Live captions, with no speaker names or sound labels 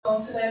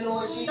on today,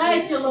 Lord Jesus.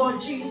 Thank you,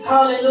 Lord Jesus.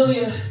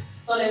 Hallelujah.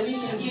 So that we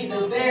can get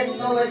the best,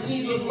 Lord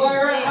Jesus'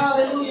 word.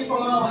 Hallelujah,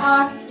 from on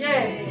high.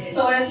 Yes.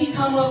 So as he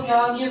come up,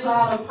 y'all give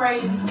God a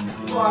praise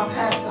to our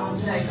pastor on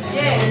today.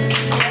 Yes.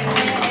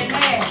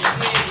 Amen.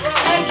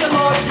 Thank you,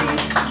 Lord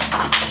Jesus.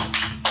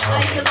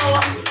 Thank you,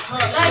 Lord.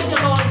 Thank you,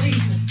 Lord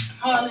Jesus.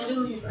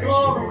 Hallelujah.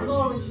 Glory,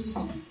 glory.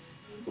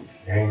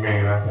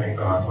 Amen. I thank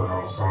God for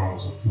those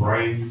songs of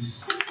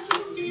praise.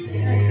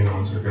 Amen.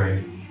 On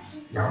today.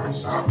 Y'all don't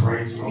stop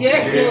praising.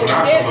 Yes, Lord.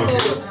 Yes,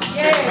 Lord.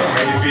 Yes.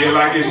 Make it feel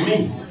like it's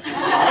me.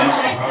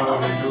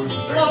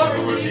 Hallelujah. Thank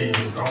you, Lord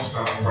Jesus. Don't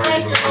stop praising.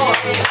 Thank you, Lord.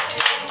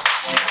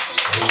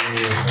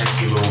 Amen. Thank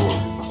you, Lord.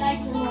 Thank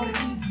you, Lord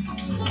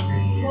Jesus.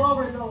 Amen.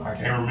 Glory, Lord. I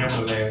can't remember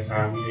the last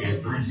time we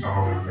had 3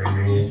 songs.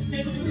 Amen.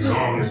 We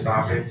normally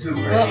stop at 2.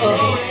 Amen.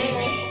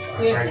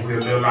 I think we're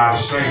a little out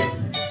of shape.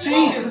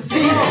 Jesus.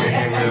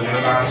 Amen. We're a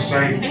little out of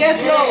shape. Yes,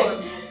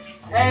 Lord.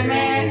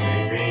 Amen.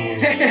 Amen.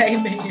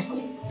 Amen.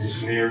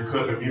 Missionary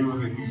cut the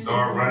music, we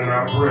start running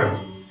out of breath.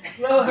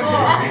 Lord. We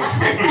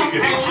couldn't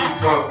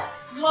keep up.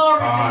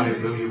 Glory.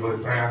 Hallelujah.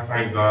 But I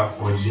thank God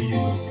for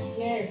Jesus.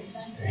 Yes.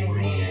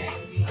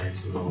 Amen.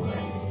 Praise the Lord.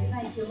 Amen.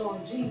 Thank you,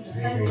 Lord Jesus.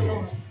 Thank you,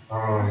 Lord.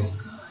 Amen.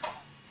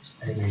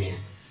 Amen.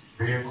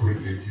 Very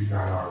quickly, if you're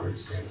not already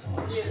standing, come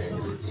on,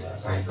 stand with me. I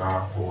thank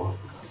God for,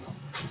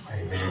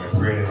 amen, the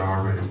prayer that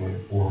already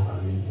went forth. I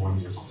need one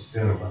just to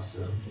center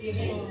myself.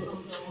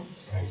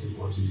 Thank you,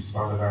 Lord Jesus.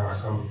 Father God, I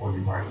come before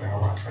you right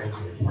now. I thank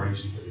you and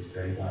praise you for this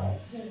day, God.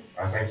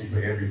 I thank you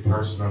for every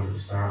person under the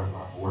sound of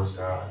my voice,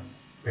 God.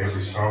 For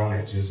every song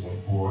that just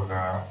went forward,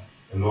 God.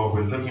 And Lord,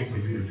 we're looking for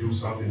you to do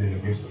something in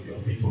the midst of your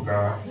people,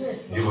 God.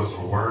 Give us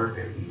a word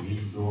that we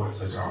need, Lord.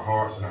 Touch our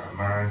hearts and our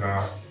mind,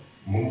 God.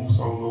 Move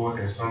so, Lord,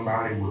 that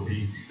somebody will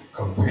be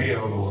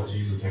compelled, Lord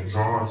Jesus, and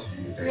drawn to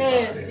you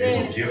today, God. That they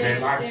will give their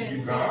life to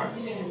you, God,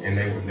 and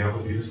they will never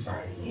be the same.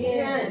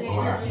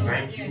 Lord, I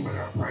thank you and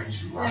I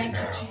praise you right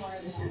now.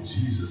 In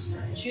Jesus'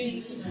 name.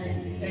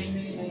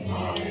 Amen.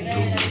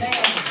 Hallelujah.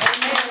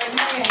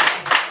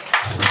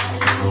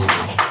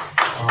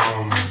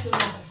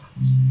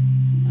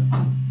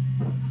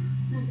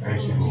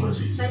 Thank you, Lord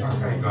Jesus. I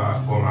thank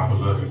God for my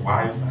beloved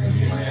wife.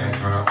 Amen. I thank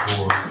God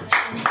for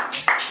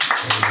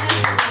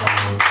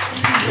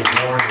the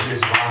Lord and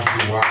his wife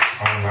who watch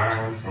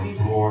online from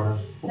Florida.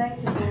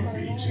 And for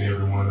each and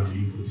every one of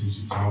you, for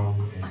Teacher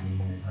Tony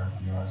and her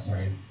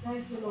fiance.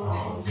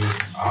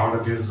 Just all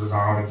the visitors,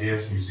 all the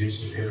guests,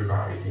 musicians,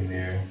 everybody in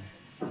their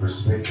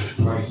respective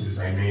places.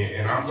 Amen.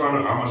 And I'm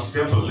gonna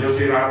step a little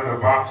bit out of the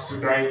box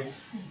today.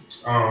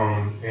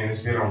 And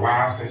it's been a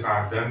while since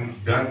I've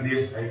done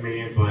this,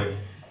 amen. But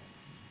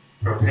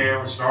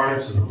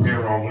started to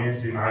prepare on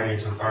Wednesday night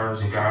into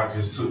Thursday. God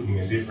just took me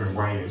a different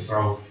way, and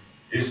so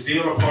it's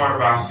still a part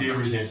of our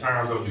series in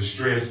times of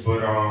distress.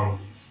 But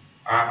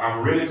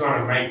I'm really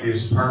gonna make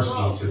this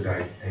personal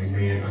today,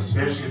 amen.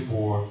 Especially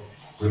for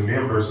the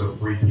members of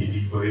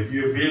 3PD. But if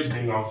you're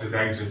visiting on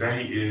today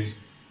is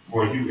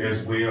for you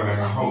as well,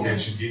 and I hope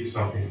that you get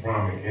something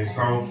from it. And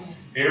so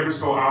every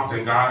so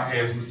often, God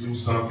has me do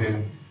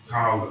something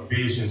called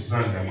Vision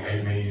Sunday,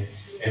 amen.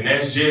 And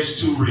that's just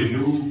to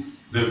renew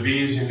the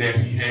vision that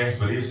he has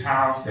for this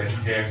house, that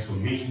he has for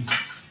me,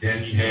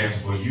 that he has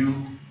for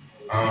you.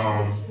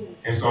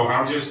 And so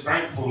I'm just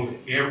thankful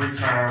every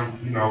time,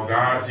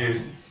 God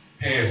just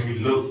has me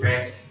look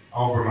back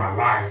over my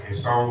life. And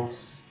so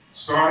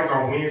starting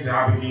on Wednesday,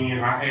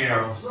 I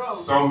have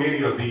so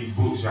many of these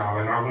books, y'all,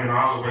 and I went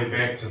all the way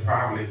back to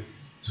probably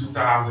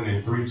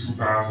 2003,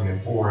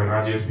 2004, and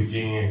I just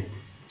began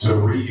to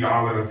read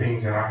all of the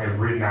things that I had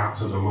written out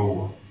to the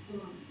Lord.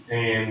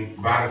 And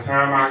by the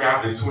time I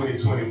got to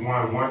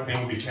 2021, one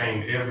thing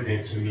became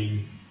evident to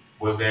me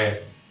was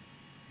that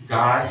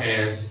God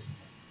has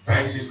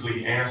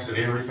basically answered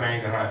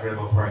everything that I've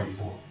ever prayed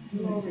for.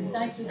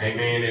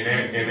 Amen.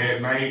 And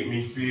that made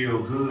me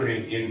feel good.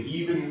 And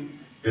even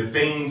the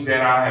things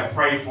that I have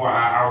prayed for,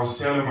 I was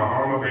telling my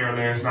armor bearer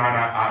last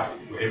night,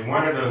 in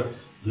one of the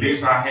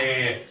lists I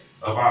had,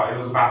 it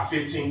was about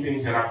 15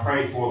 things that I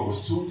prayed for. It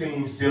was 2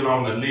 things still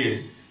on the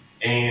list.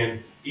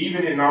 And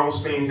even in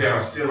those things that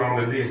are still on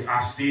the list,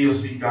 I still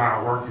see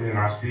God working and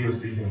I still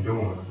see him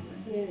doing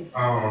it.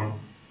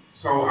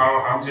 So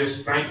I'm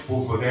just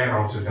thankful for that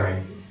on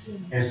today.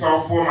 And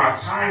so for my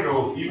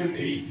title,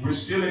 we're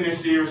still in this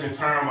series in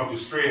time of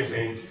distress.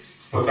 And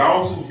for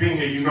those who've been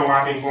here,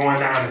 I've been going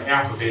down the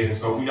alphabet. And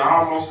so we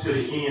almost to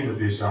the end of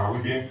this, y'all.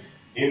 We've been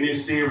in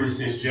this series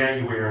since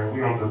January, and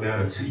we're on the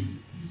letter T.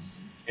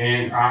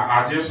 And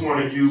I just want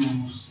to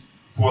use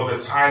for the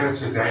title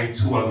today,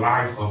 To a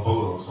Life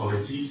Above. So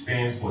the T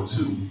stands for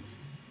 2,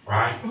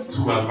 right?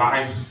 To a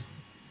life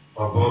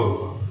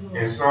above.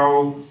 And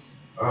so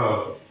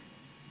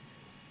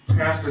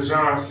Pastor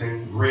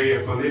Johnson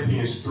read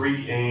Philippians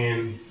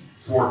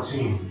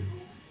 3:14.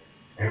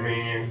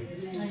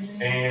 Amen.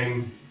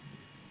 And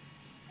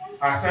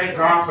I thank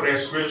God for that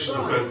scripture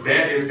because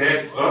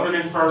that other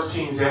than 1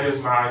 Kings, that is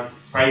my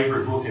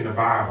favorite book in the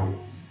Bible.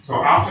 So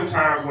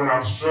oftentimes when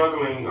I'm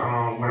struggling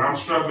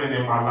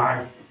in my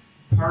life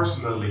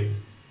personally,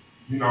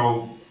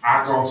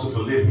 I go to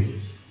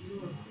Philippians.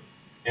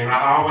 And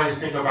I always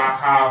think about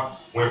how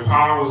when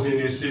Paul was in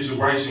this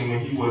situation, when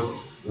he was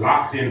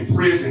locked in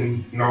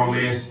prison, no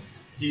less,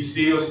 he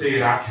still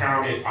said, I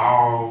count it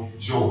all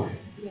joy.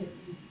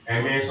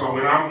 Amen. So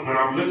when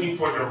I'm looking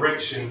for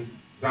direction,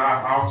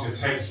 God often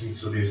takes me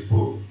to this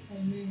book.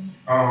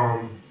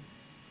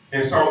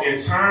 And so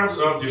in times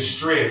of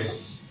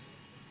distress,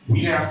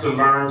 we have to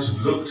learn to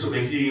look to the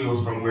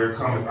hills from where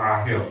cometh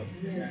our help.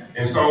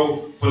 And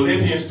so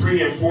Philippians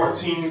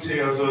 3:14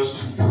 tells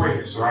us to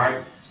press,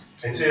 right?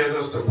 It tells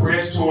us to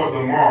press toward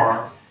the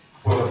mark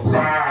for the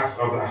prize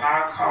of the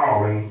high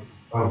calling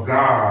of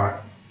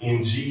God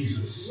in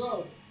Jesus.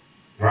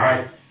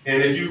 Right?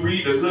 And if you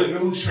read the Good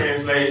News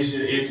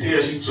Translation, it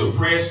tells you to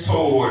press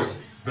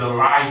towards the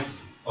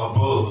life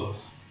above.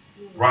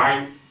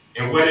 Right?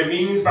 And what it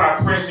means by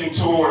pressing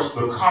towards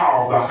the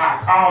call, the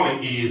high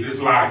calling is,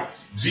 it's like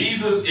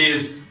Jesus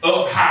is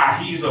up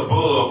high, he's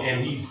above,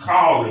 and he's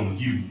calling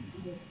you.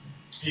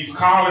 He's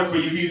calling for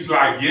you. He's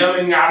like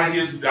yelling out of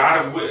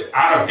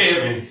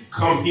heaven,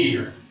 come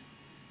here.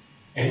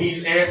 And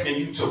he's asking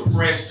you to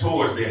press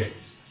towards that.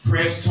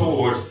 Press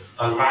towards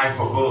a life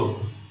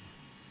above.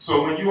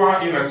 So when you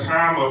are in a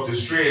time of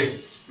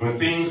distress, when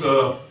things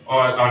are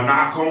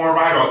not going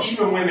right, or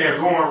even when they're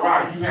going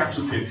right, you have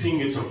to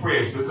continue to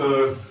press,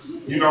 because,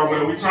 you know,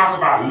 when we talk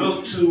about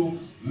look to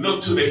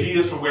the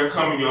hills from where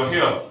coming your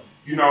help,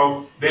 you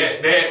know,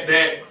 that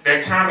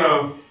kind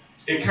of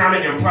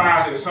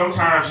implies that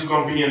sometimes you're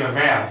going to be in a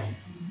valley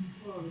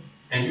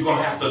and you're going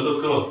to have to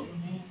look up.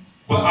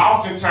 But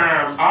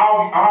oftentimes,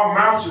 all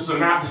mountains are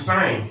not the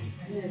same.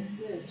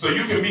 So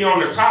you can be on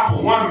the top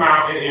of one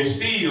mountain and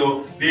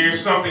still there's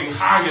something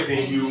higher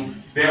than you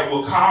that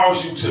will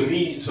cause you to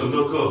need to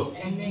look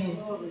up.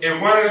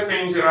 And one of the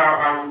things that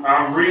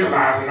I'm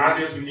realizing, I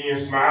just began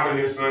smiling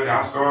this Sunday.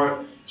 I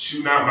started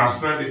shooting out my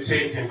Sunday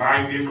text,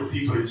 inviting different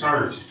people to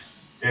church.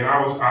 And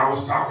I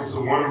was talking to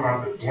one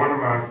of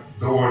my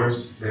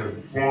daughters,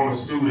 former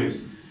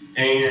students,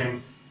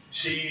 and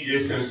she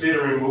is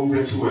considering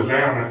moving to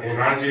Atlanta.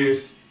 And I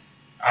just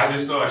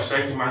started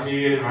shaking my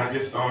head, and I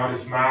just started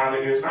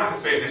smiling. It's not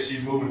the fact that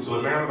she's moving to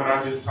Atlanta, but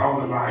I just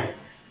told her, like,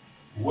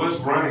 what's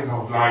running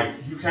on? Like,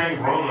 you can't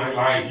run.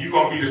 Like, you're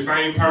going to be the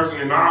same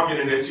person in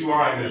Albany that you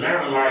are in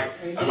Atlanta. Like,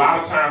 a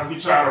lot of times we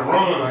try to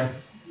run,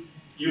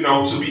 you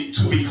know,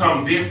 to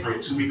become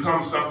different, to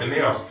become something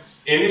else.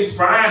 And it's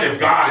fine if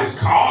God is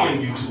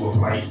calling you to a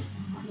place.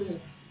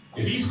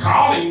 If he's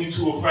calling you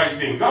to a place,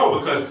 then go,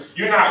 because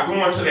you're not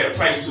going to that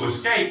place to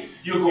escape.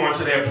 You're going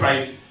to that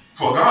place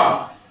for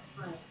God.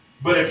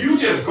 But if you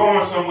just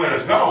going somewhere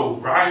to go,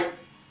 right?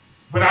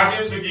 But I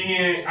just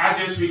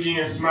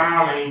began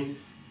smiling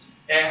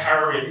at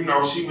her, and, you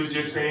know, she was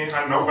just saying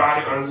how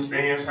nobody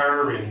understands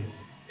her,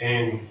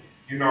 and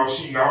you know,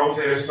 she knows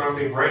that it's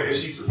something great that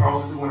she's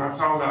supposed to do. And I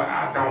told her,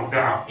 I don't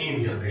doubt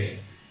any of that.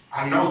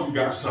 I know you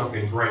got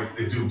something great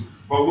to do.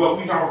 But what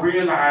we don't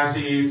realize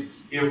is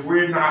if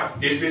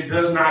it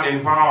does not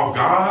involve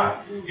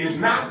God, it's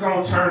not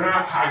going to turn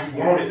out how you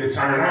want it to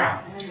turn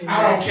out.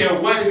 I don't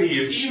care what it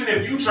is. Even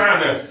if you're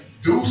trying to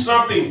do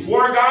something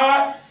for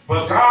God,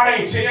 but God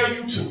ain't tell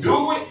you to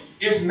do it,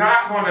 it's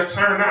not going to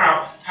turn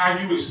out how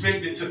you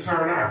expect it to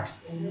turn out.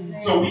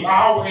 So we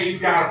always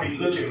got to be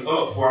looking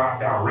up for our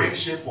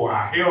direction, for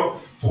our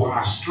help, for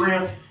our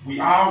strength. We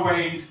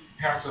always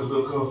have to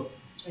look up.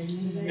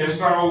 And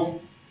so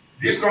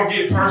this gonna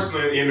get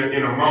personal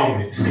in a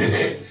moment.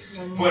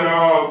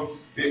 But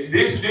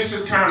this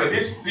is kind of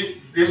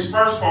this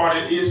first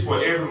part is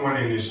for everyone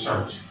in this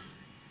church.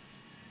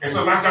 And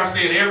so, like I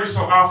said, every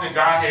so often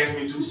God has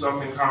me do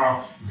something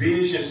called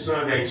Vision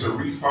Sunday to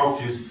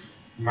refocus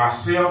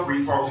myself,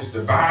 refocus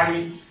the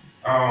body.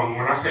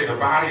 When I say the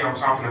body, I'm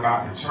talking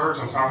about the church.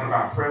 I'm talking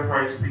about prayer,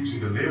 praise,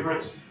 preaching,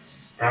 deliverance.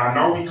 And I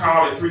know we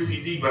call it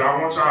 3PD, but I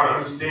want y'all to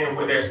understand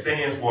what that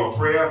stands for.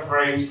 Prayer,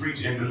 praise,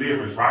 preach, and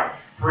deliverance, right?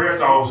 Prayer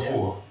goes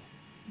forth.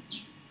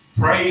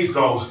 Praise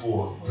goes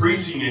forth.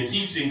 Preaching and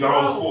teaching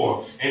goes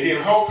forth. And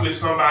then hopefully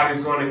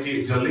somebody's going to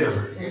get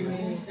delivered.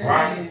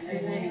 Right?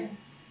 Amen.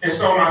 And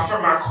so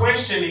my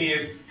question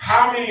is,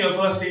 how many of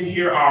us in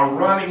here are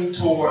running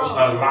towards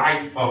a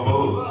life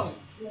above?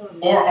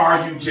 Or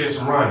are you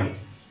just running?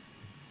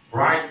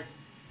 Right?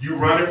 You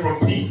running from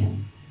people.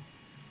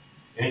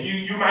 And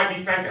you might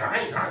be thinking,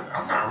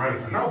 I'm not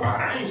running for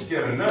nobody. I ain't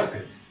scared of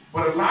nothing.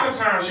 But a lot of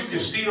times you can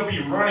still be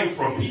running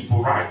from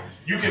people, right?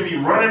 You can be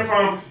running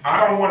from,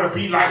 I don't want to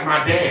be like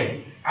my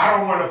daddy. I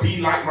don't want to be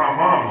like my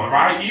mama,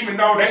 right? Even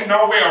though they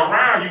nowhere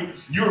around you,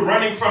 you're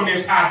running from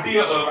this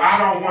idea of, I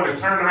don't want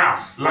to turn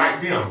out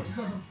like them.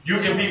 You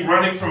can be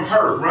running from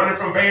hurt, running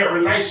from bad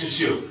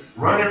relationship,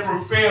 running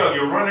from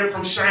failure, running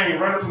from shame,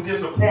 running from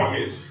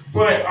disappointment.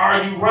 But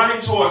are you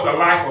running towards a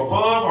life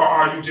above, or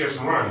are you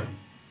just running?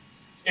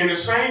 And the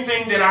same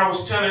thing that I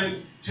was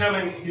telling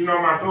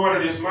my daughter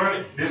this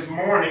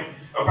morning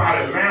about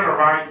Atlanta,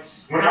 right?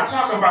 When I'm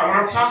talking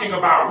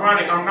about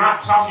running, I'm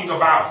not talking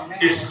about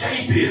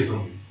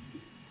escapism,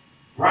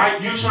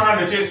 right? You're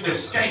trying to just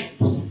escape.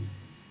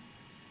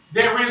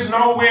 There is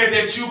nowhere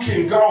that you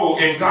can go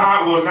and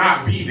God will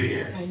not be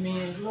there.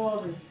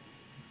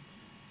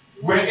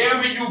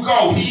 Wherever you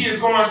go, he is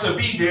going to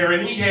be there,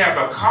 and he has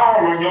a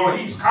call on you.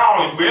 He's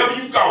calling. Wherever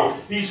you go,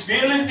 he's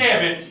still in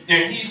heaven,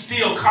 and he's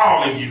still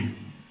calling you.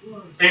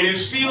 And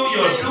it's still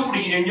your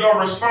duty and your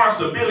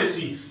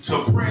responsibility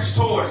to press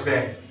towards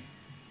that.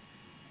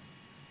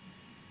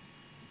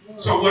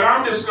 So what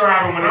I'm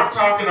describing when I'm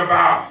talking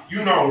about,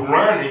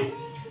 running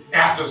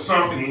after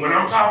something, when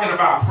I'm talking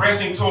about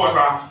pressing towards a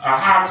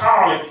high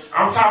calling,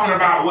 I'm talking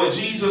about what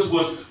Jesus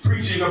was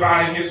preaching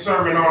about in his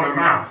Sermon on the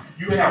Mount.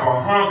 You have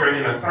a hunger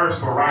and a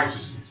thirst for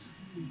righteousness.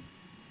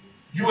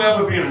 You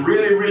ever been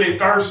really, really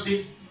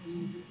thirsty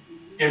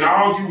and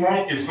all you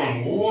want is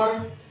some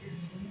water?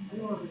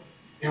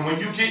 And when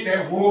you get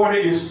that water,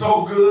 it's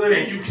so good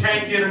and you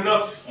can't get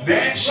enough.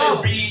 That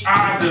should be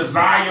our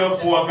desire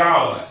for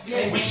God.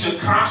 We should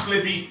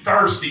constantly be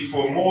thirsty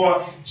for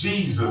more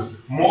Jesus,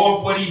 more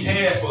of what he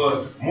has for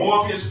us, more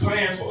of his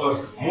plans for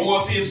us,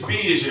 more of his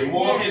vision,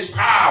 more of his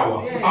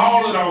power,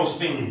 all of those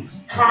things.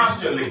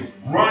 Constantly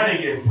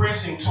running and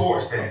pressing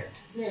towards that.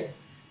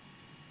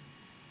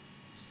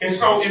 And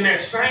so in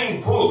that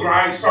same book,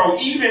 right? So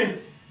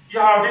even,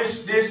 y'all,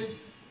 this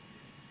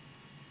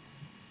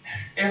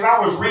as I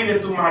was reading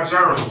through my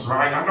journals,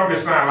 right? I know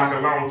this sounds like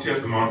a long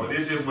testimony, but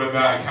it's just what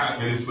God got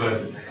me this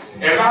Sunday.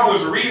 As I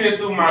was reading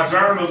through my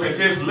journals and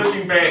just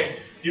looking back,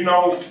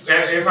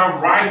 as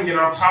I'm writing and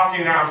I'm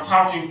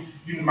talking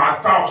my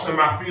thoughts and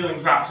my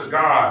feelings out to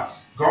God,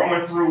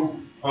 going through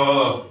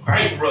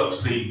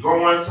bankruptcy,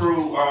 going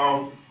through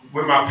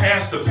when my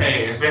pastor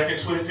passed back in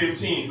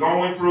 2015,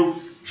 going through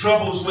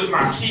troubles with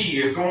my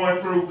kids,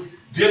 going through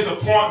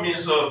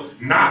disappointments of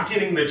not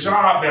getting the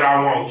job that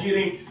I want,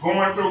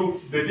 going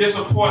through the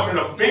disappointment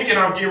of thinking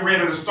I'm getting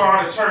ready to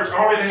start a church,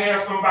 only to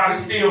have somebody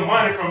steal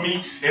money from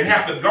me and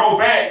have to go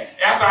back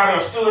after I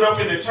done stood up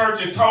in the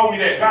church and told me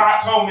that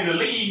God told me to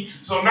leave.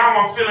 So now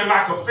I'm feeling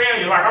like a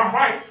failure, like I'm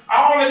right.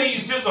 All of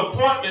these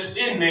disappointments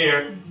in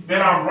there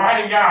that I'm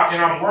writing out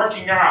and I'm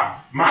working out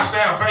my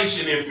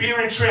salvation in fear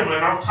and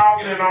trembling. I'm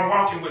talking and I'm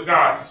walking with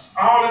God.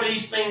 All of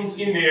these things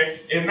in there,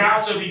 and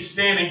now to be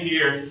standing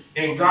here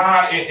and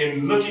God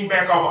and looking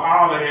back over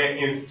all of that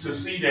and to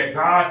see that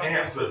God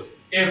answered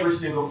every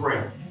single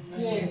prayer,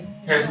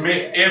 has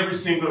met every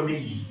single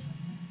need,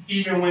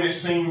 even when it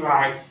seemed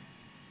like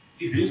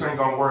this ain't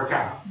gonna work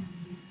out.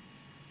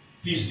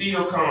 He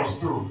still comes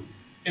through.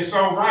 And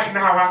so right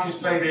now I can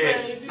say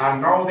that I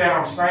know that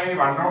I'm saved.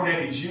 I know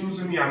that he's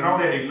using me. I know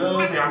that he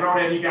loves me. I know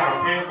that he got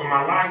a plan for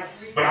my life.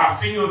 But I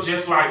feel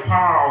just like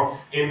Paul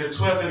in the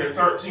 12th and the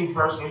 13th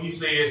verse when he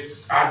says,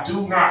 I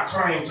do not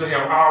claim to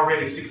have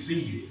already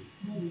succeeded.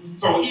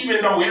 So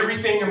even though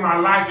everything in my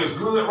life is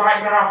good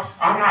right now,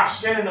 I'm not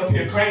standing up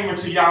here claiming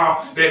to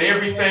y'all that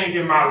everything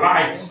in my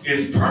life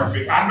is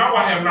perfect. I know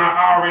I have not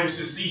already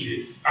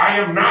succeeded. I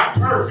am not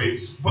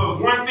perfect. But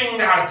one thing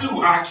that I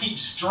do, I keep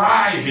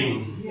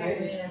striving.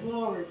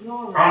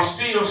 I'm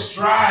still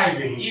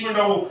striving. Even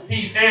though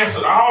he's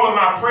answered all of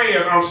my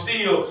prayers, I'm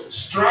still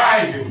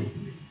striving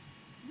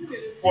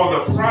for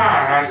the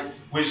prize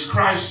which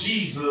Christ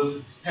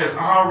Jesus has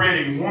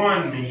already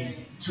won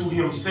me to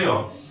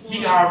himself.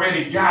 He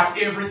already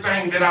got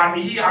everything that I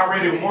need. He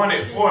already won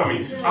it for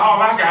me.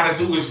 All I got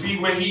to do is be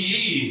where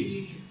he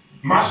is.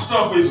 My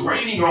stuff is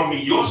waiting on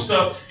me. Your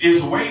stuff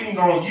is waiting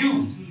on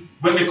you.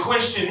 But the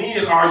question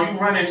is, are you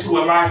running to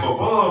a life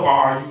above or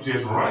are you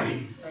just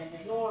running?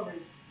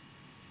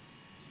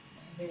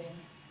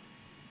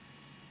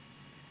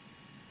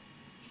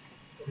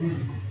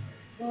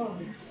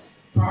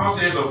 Paul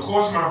says, of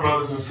course, my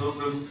brothers and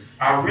sisters,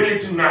 I really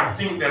do not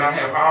think that I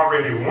have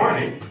already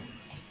won it.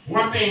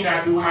 One thing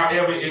I do,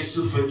 however, is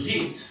to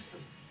forget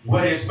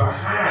what is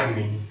behind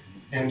me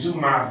and do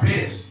my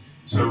best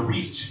to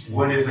reach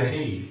what is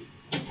ahead.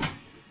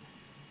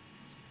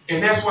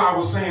 And that's why I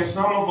was saying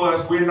some of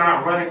us, we're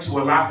not running to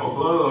a life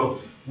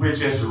above, we're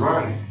just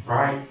running,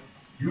 right?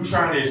 You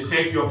trying to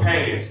escape your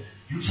past.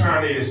 You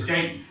trying to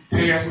escape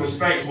past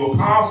mistakes. Well,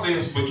 Paul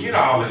says, forget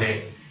all of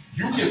that.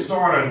 You can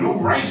start a new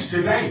race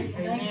today.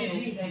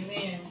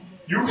 Amen.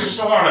 You can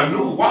start a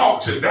new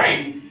walk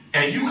today,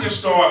 and you can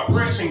start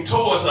pressing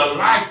towards a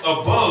life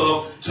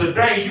above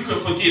today. You can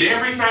forget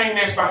everything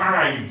that's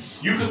behind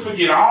you. You can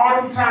forget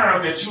all the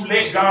times that you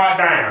let God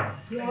down.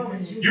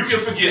 You can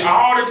forget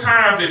all the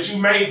times that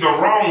you made the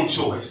wrong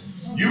choice.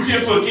 You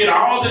can forget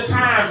all the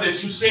times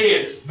that you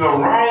said the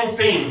wrong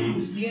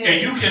things,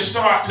 and you can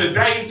start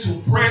today to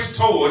press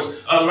towards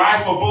a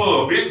life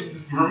above.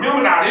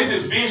 Remember now, this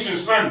is Vision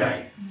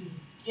Sunday.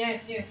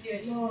 Yes.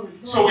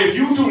 So if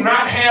you do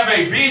not have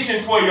a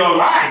vision for your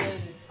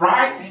life,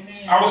 right?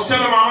 Amen. I was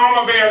telling my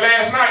mama bear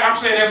last night, I'm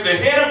saying as the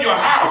head of your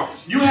house,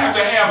 you have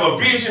to have a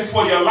vision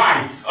for your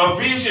life, a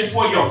vision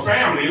for your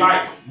family.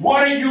 Like,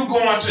 what are you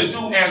going to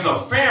do as a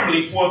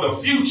family for the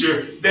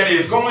future that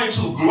is going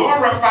to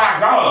glorify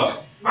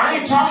God? I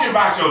ain't talking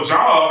about your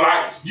job,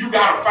 like you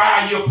got a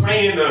 5-year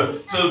plan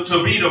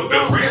to be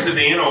the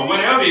president or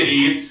whatever it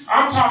is.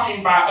 I'm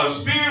talking about a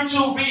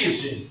spiritual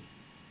vision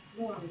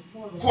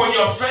for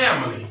your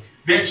family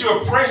that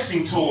you're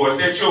pressing towards,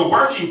 that you're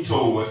working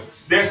towards,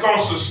 that's going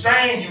to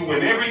sustain you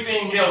when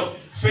everything else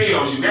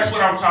fails you. That's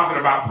what I'm talking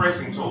about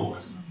pressing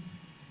towards.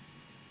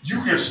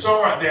 You can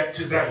start that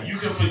today. You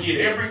can forget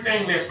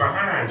everything that's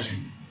behind you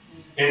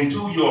and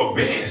do your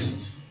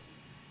best.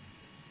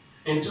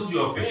 And do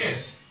your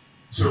best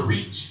to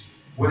reach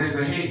what is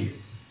ahead.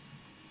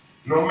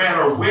 No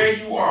matter where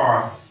you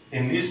are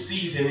in this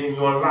season in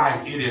your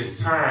life, it is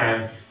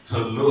time to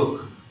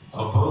look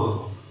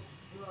above.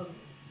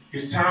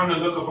 It's time to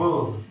look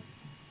above.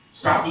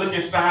 Stop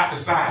looking side to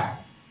side.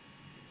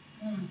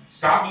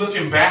 Stop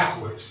looking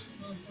backwards.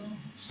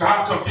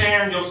 Stop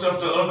comparing yourself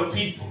to other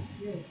people.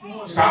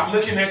 Stop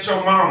looking at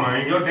your mama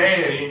and your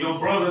dad and your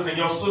brothers and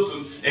your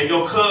sisters and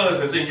your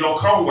cousins and your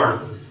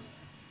co-workers.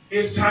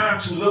 It's time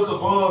to look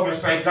above and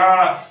say,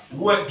 God,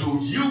 what do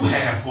you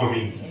have for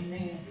me?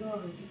 Amen.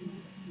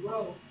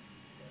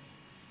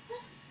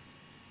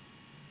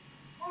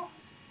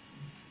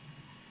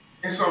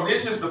 And so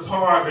this is the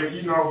part that,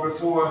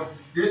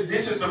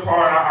 this is the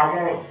part I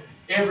want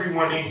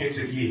everyone in here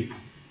to get.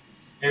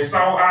 And so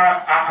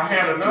I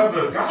had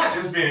another, God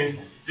just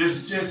been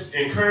just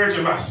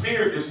encouraging my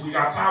spirit this week.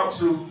 I talked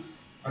to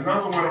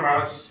another one of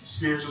my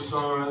spiritual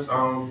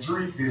sons,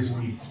 Drake, this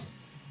week.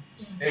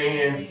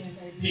 And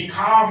he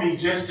called me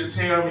just to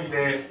tell me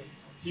that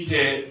he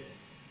had,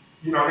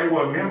 they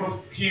were a member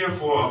here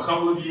for a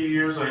couple of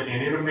years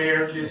in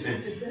Americus,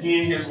 and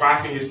he and his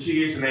wife and his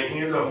kids, and they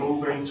ended up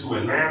moving to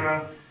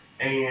Atlanta.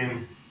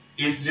 And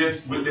it's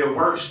just with their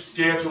work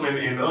schedule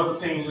and other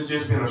things, it's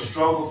just been a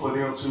struggle for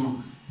them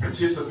to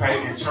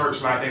participate in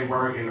church like they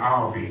were in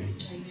Albany.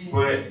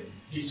 But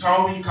he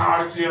told me, he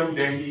called to tell me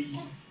that he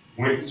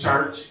went to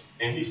church,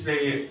 and he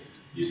said,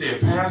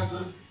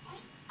 Pastor,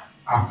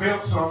 I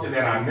felt something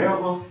that I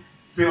never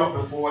felt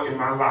before in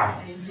my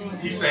life.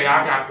 He said,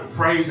 I got to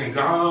praising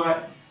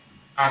God.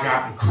 I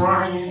got to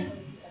crying.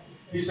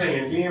 He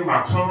said, and then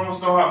my tongue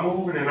started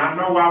moving, and I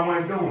know I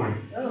wasn't doing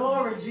it.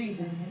 Glory,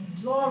 Jesus.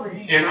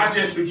 Glory. And I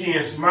just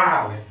began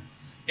smiling.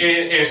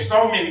 And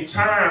so many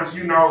times,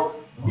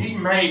 we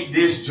make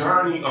this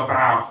journey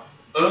about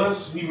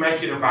us. We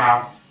make it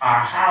about our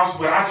house.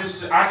 But I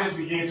just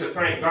began to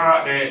thank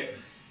God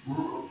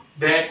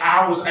that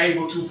I was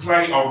able to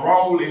play a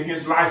role in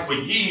his life for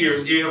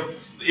years.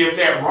 If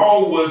that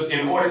role was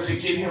in order to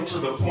get him to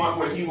the point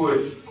where he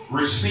would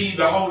receive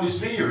the Holy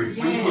Spirit,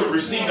 when he would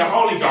receive the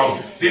Holy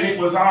Ghost, then it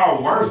was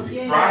all worth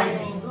it,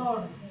 right?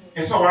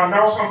 And so I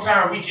know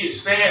sometimes we get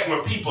sad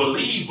when people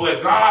leave,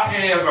 but God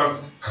has a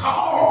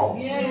call.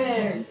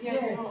 Yes.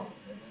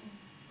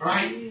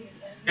 Right?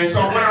 And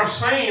so what I'm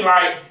saying,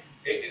 like,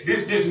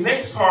 this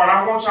next part,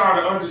 I want y'all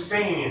to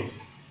understand,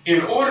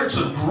 in order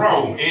to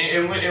grow,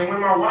 and when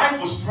my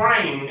wife was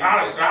praying,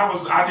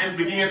 I just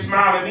began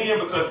smiling in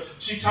because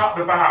she talked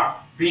about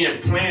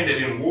being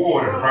planted in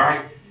water,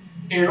 right?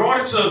 In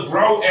order to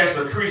grow as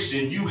a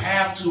Christian, you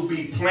have to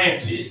be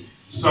planted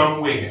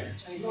somewhere.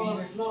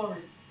 Glory.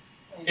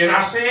 And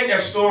I said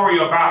that story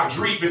about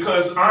Drake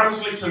because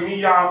honestly, to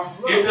me, y'all,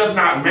 it does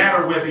not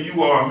matter whether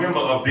you are a member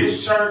of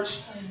this church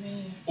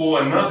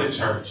or another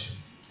church,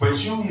 but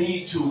you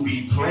need to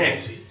be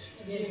planted.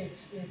 Yes.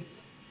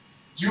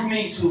 You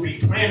need to be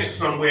planted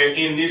somewhere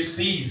in this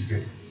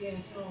season.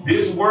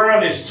 This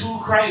world is too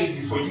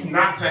crazy for you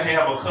not to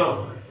have a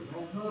covering.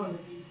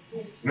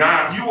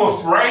 Now, if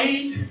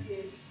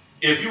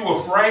you're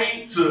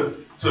afraid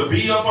to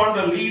be up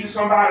under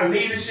somebody's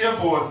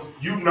leadership, or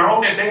you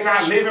know that they're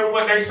not living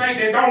what they say,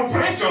 then don't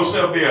plant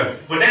yourself there.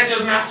 But that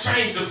does not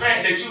change the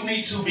fact that you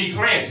need to be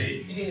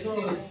planted.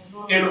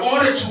 In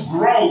order to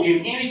grow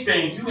in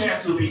anything, you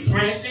have to be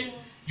planted.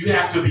 You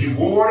have to be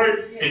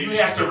watered, and you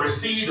have to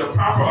receive the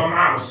proper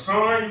amount of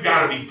sun. You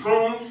got to be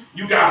pruned.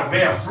 You got to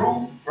bear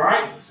fruit,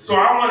 right? So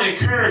I want to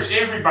encourage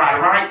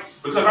everybody, right?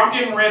 Because I'm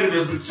getting ready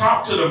to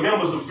talk to the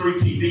members of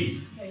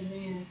 3PD.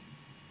 Amen.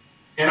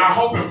 And I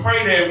hope and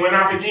pray that when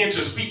I begin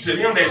to speak to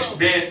them, that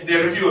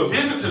if you're a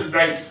visitor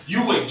today,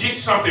 you would get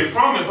something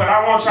from it. But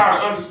I want y'all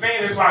to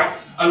understand, it's like,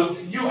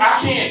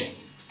 I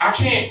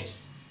can't,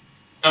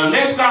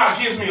 unless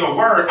God gives me a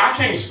word, I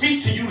can't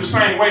speak to you the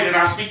same way that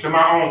I speak to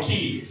my own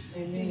kids.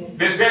 Amen.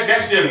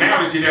 That's the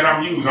analogy that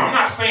I'm using. I'm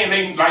not saying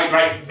they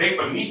like they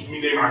beneath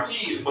me, they're my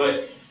kids,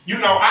 but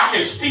I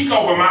can speak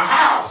over my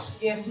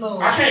house. Yes,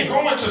 Lord. I can't go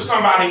into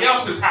somebody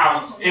else's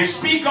house and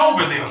speak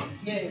over them.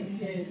 Yes.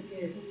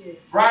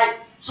 Right?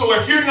 So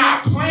if you're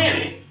not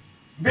planted,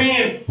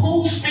 then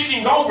who's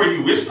speaking over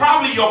you? It's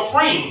probably your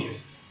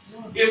friends.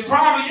 It's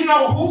probably,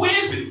 who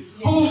is it?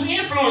 Whose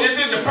influence? Is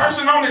it the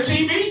person on the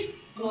TV?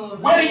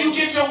 Where do you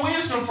get your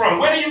wisdom from?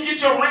 Where do you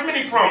get your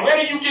remedy from? Where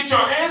do you get your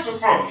answer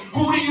from?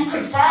 Who do you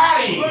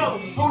confide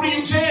in? Who do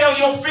you tell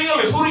your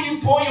feelings? Who do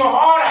you pour your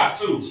heart out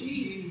to?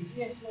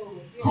 Yes, Lord.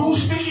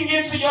 Who's speaking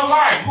into your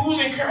life? Who's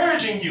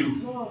encouraging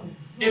you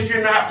if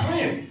you're not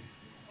planted?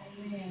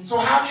 So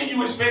how can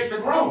you expect to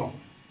grow?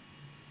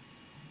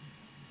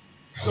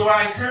 So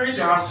I encourage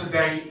y'all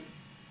today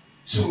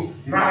to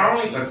not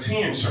only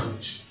attend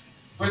church,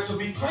 but to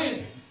be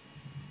planted.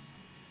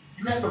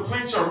 You have to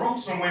plant your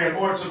roots somewhere in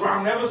order to grow.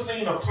 I've never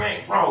seen a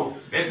plant grow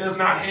that does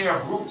not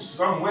have roots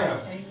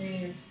somewhere.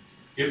 Amen.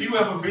 If you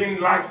ever been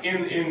like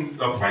in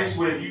a place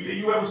where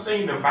you ever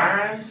seen the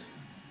vines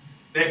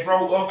that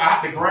grow up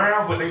out the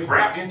ground, but they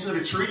wrap into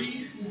the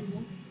trees?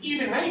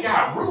 Even they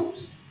got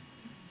roots.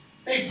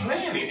 They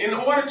planted. In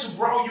order to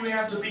grow, you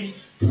have to be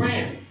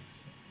planted.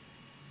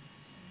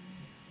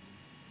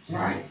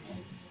 Right?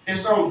 And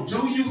so,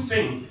 do you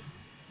think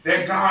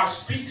that God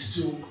speaks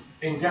to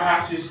and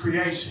guides his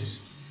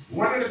creations?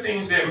 One of the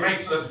things that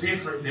makes us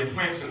different than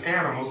plants and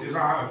animals is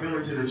our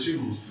ability to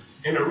choose.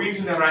 And the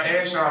reason that I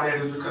ask y'all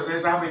that is because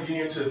as I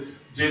begin to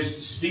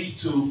just speak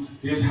to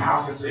this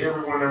house and to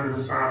everyone under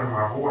the sound of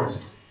my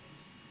voice,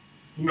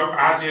 you know,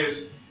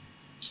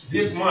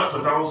 this month, for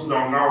those who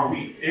don't know,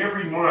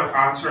 every month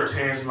our church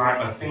has like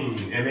a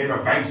theme, and they're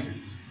the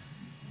basics.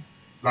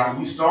 Like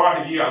we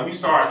start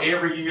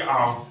every year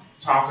off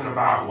talking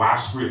about why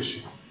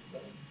Scripture,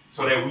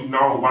 so that we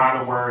know why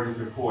the Word is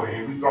important.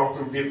 And we go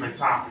through different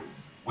topics,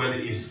 whether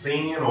it's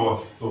sin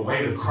or the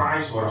way to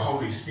Christ or the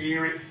Holy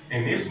Spirit.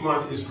 And this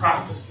month is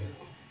prophecy.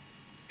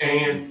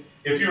 And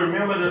if you're a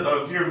member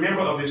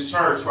of this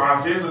church, for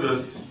our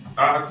visitors,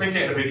 I think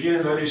at the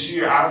beginning of this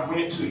year, I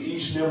went to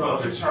each member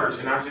of the church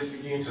and I just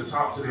began to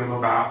talk to them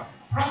about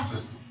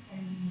prophecy.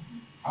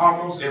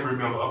 Almost every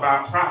member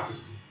about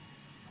prophecy.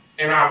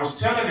 And I was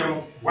telling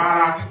them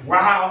why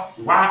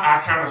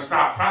I kind of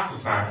stopped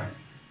prophesying.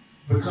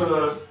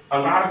 Because a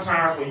lot of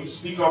times when you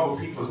speak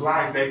over people's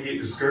life, they get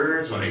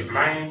discouraged or they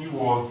blame you,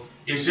 or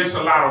it's just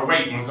a lot of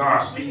weight when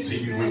God speaks to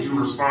you when you're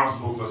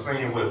responsible for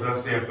saying what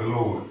thus saith the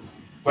Lord.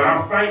 But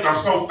I'm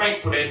so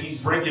thankful that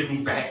he's bringing me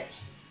back.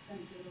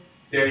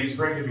 And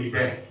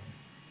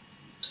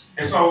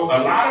so a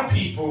lot of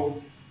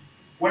people,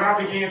 what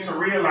I began to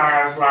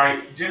realize,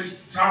 like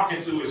just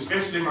talking to,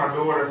 especially my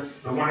daughter,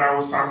 the one I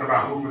was talking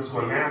about moving to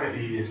Atlanta,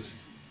 is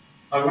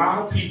a lot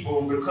of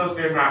people, because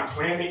they're not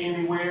planted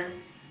anywhere,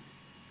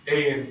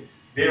 and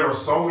there are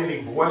so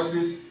many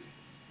voices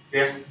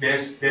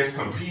that's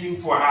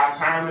competing for our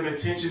time and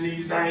attention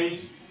these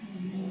days,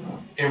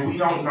 and we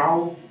don't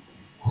know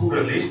who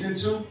to listen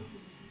to.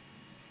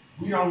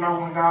 We don't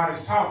know when God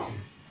is talking.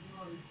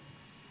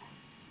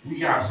 We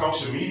got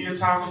social media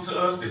talking to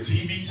us, the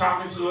TV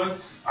talking to us,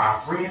 our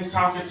friends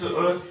talking to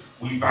us.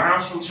 We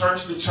bounce from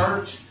church to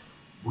church.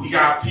 We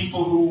got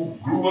people who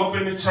grew up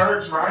in the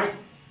church, right,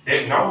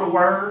 that know the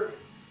Word,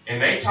 and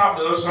they talk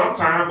to us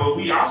sometimes, but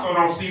we also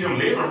don't see them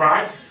living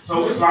right.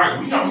 So it's like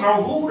we don't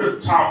know who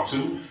to talk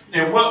to.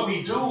 And what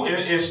we do,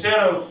 instead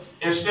of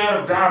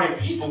doubting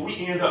people,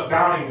 we end up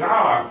doubting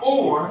God,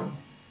 or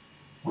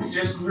we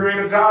just create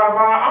a God of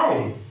our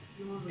own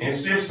and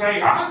just say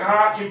our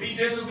God can be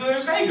just as good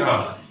as their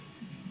God.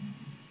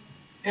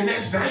 And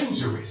that's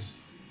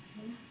dangerous.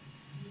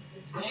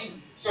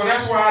 So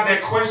that's why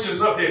that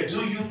question's up there.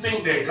 Do you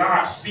think that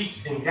God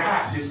speaks and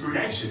guides his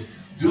creation?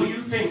 Do you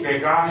think that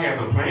God has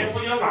a plan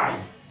for your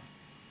life?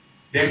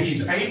 That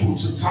he's able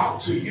to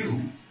talk to you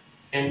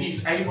and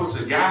he's able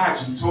to guide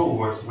you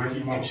towards where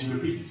he wants you to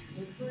be?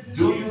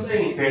 Do you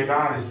think that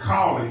God is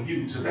calling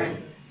you today?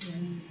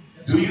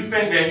 Do you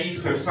think that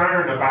he's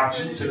concerned about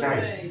you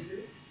today?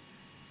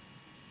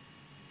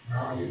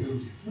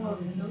 Hallelujah.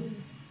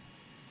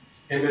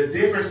 And the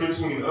difference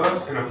between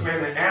us and a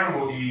plant and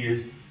animal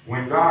is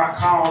when God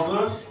calls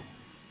us,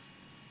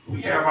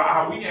 we have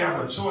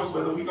a choice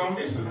whether we're going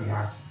to listen or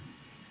not.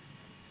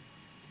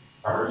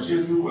 Birds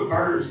just do what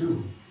birds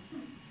do.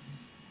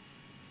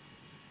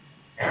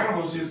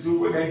 Animals just do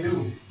what they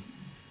do.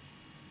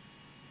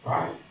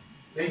 Right?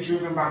 They're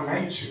driven by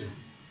nature.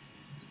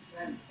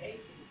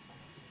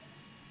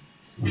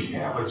 We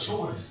have a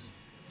choice.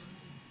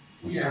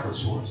 We have a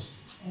choice.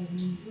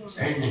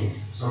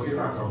 Amen. So here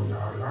I go,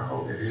 y'all. And I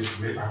hope that this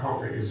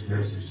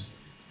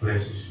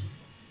blesses you.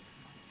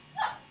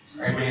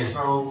 Amen.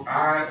 So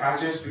I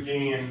just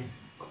began,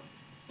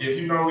 if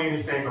you know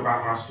anything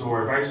about my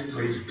story,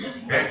 basically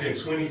back in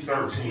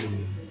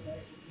 2013,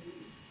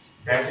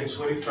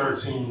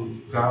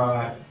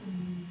 God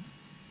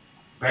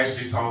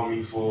basically told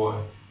me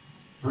for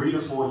 3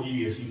 to 4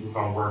 years he was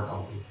going to work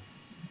on me.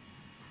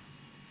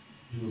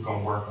 He was going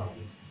to work on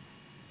me.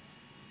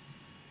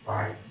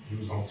 Right? He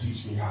was going to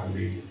teach me how to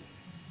live.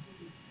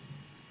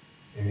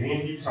 And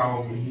then he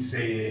told me, he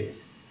said,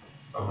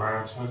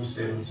 around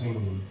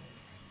 2017,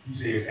 he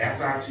says,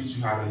 after I teach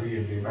you how to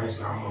live, then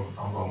basically I'm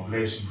going to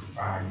bless you for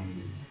 5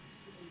 years.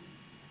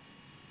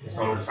 And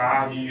so the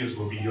 5 years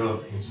will be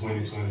up in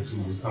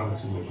 2022. It's coming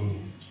to an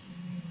end.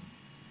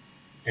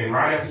 And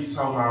right after he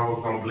told me I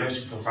was going to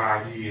bless you for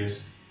 5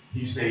 years,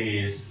 he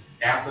says,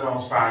 after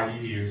those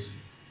 5 years,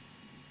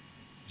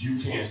 you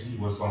can't see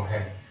what's going to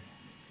happen.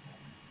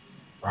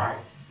 Right?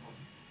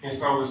 And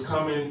so it's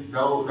coming,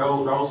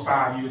 those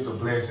 5 years of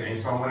blessing. And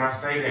so when I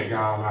say that,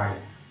 y'all, like,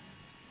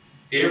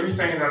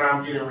 everything that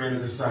I'm getting ready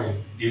to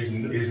say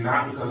is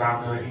not because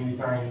I've done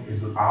anything.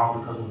 It's all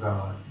because of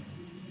God.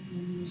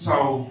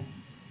 So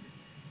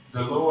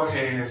the Lord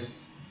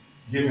has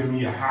given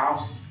me a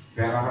house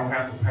that I don't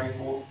have to pay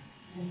for.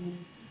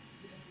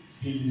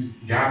 He's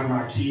gotten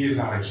my kids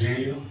out of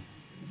jail.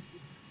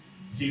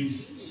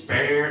 He's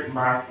spared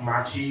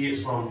my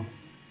kids from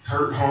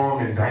hurt, harm,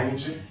 and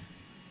danger.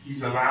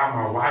 He's allowed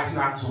my wife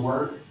not to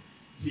work.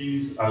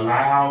 He's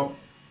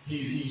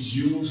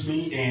used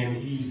me, and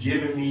he's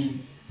given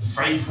me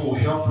faithful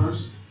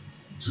helpers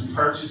to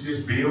purchase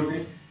this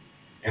building.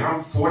 And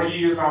I'm 40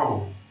 years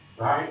old,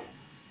 right?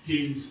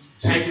 He's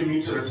taken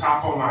me to the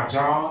top of my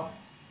job,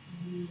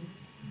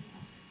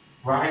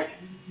 right?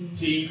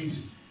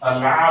 He's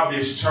allowed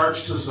this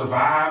church to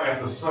survive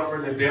after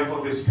suffering the death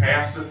of this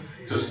pastor,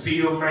 to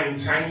still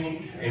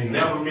maintain and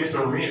never miss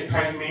a rent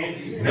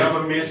payment,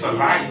 never miss a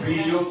light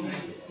bill,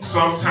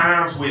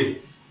 sometimes with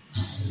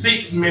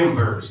 6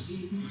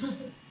 members,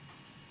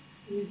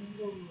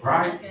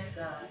 right?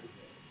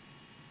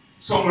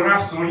 So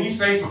when he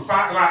say for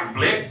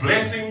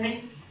blessing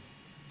me,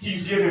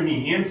 he's giving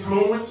me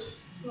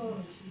influence,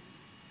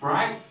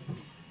 right?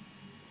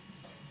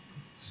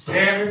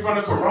 Spared me from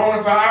the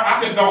coronavirus.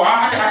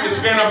 I could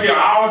stand up here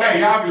all day.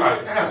 Y'all be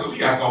like, that's what we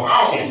got going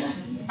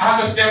on. I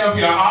could stand up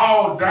here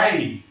all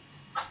day,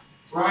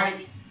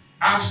 right?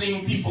 I've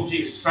seen people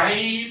get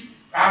saved.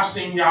 I've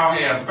seen y'all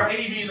have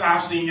babies.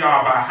 I've seen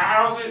y'all buy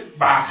houses,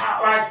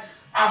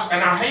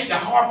 and I hate to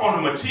harp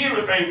on the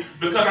material thing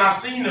because I've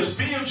seen the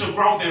spiritual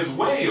growth as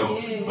well.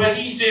 Yeah. But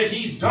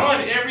he's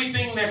done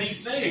everything that he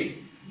said.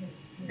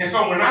 And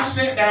so when I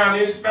sat down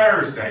this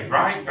Thursday,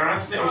 right? And I'm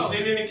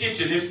sitting in the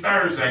kitchen this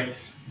Thursday,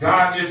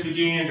 God just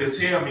began to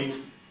tell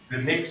me the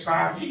next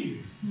 5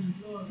 years.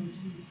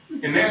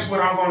 And that's what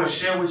I'm going to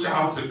share with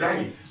y'all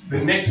today.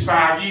 The next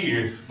 5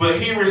 years. But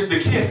here is the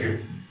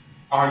kicker.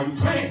 Are you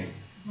planning?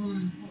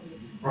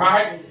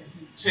 Right?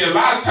 See, a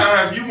lot of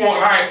times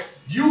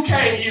you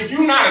can't, if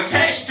you're not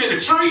attached to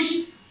the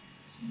tree,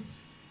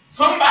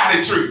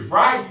 somebody's tree,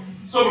 right?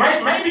 So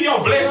maybe your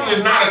blessing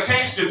is not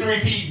attached to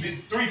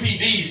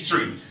 3PD's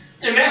tree.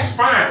 And that's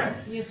fine.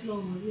 Yes,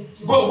 Lord.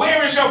 Yes, Lord. But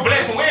where is your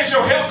blessing? Where is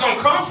your help going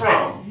to come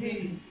from?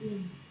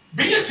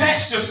 Be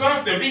attached to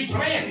something. Be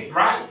planted,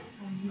 right?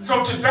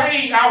 So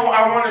today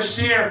I want to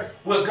share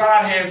what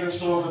God has in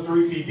store for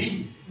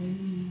 3PD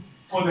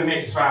for the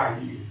next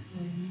 5 years.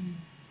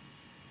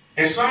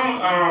 And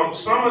some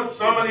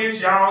of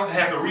these y'all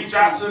have to reach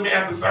out to me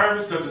after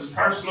service because it's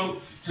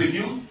personal to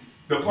you.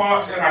 The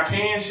parts that I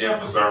can share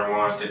for certain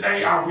ones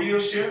today, I will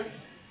share.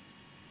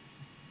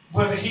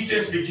 But he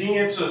just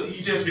began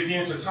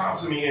to talk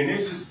to me, and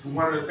this is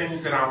one of the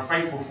things that I'm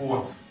faithful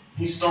for.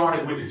 He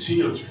started with the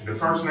children. The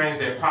first names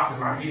that popped in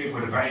my head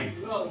were the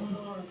babies,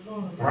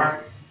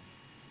 right?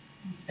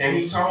 And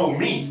he told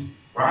me,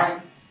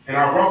 right? And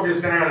I wrote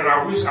this down, and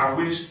I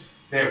wish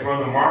that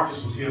Brother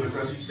Marcus was here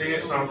because he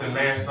said something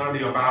last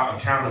Sunday about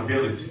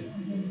accountability,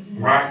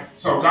 right?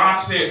 So God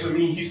said to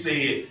me, he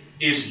said,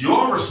 it's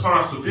your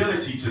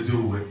responsibility to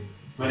do it,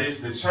 but it's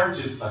the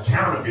church's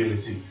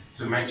accountability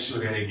to make sure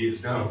that it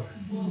gets done,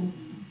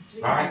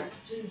 right?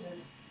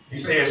 He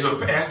says,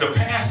 as the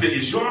pastor,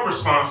 it's your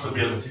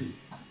responsibility,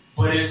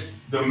 but it's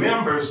the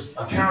members'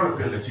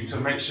 accountability to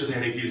make sure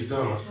that it gets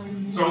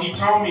done. So he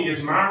told me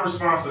it's my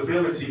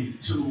responsibility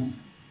to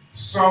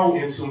sow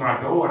into my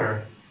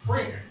daughter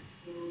prayer.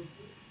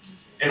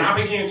 And I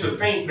began to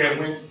think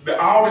that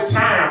all the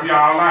time,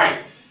 y'all,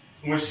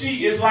 when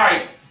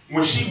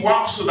she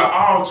walks to the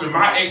altar,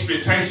 my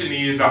expectation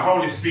is the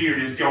Holy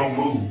Spirit is going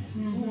to move.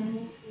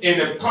 And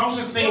the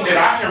closest thing that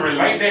I can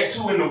relate that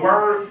to in the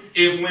Word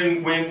is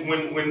when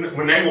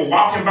they were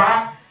walking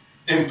by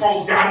and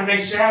folks got in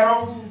their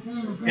shadow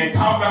and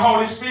caught the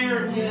Holy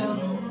Spirit.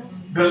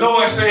 The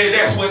Lord said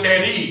that's what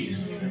that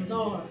is.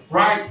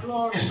 Right?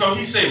 And so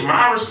he said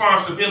my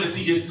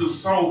responsibility is to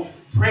sow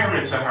prayer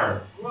into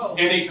her. And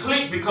it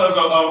clicked because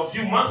a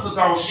few months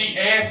ago she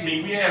asked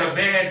me, we had a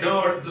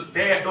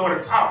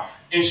dad-daughter talk,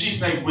 and she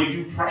said, will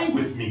you pray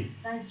with me?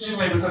 She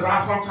said, because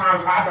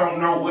sometimes I don't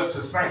know what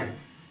to say.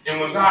 And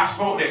when God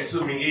spoke that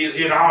to me,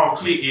 it all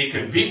clicked. It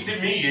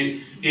convicted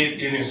me.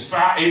 It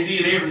inspired. It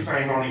did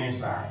everything on the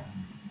inside.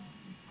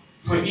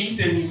 For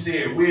Ethan, he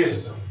said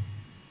wisdom.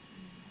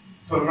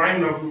 For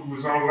Lena, who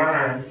was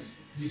online,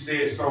 he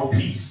said sow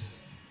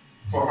peace.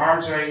 For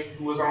RJ,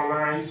 who was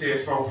online, he said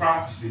sow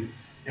prophecy.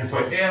 And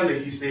for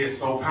Ellie, he said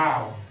sow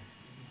power.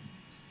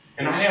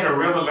 And I had a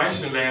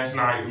revelation last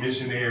night,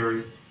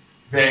 missionary,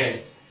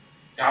 that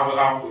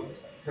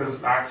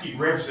because I keep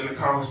referencing the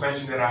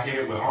conversation that I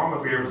had with Armor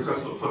Bearer,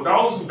 because for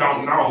those who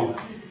don't know,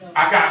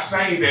 I got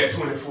saved at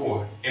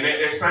 24. And at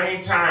that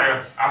same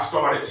time, I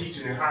started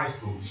teaching in high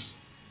school.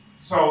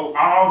 So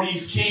all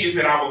these kids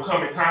that I would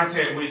come in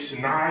contact with,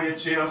 Shania,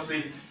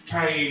 Chelsea,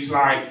 Paige,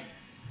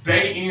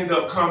 they end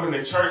up coming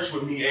to church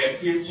with me at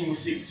 15,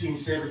 16,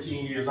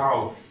 17 years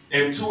old.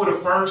 And two of the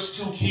first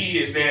two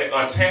kids that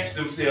attached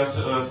themselves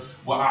to us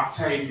were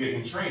Octavia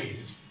and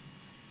Trez.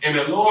 And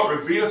the Lord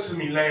revealed to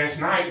me last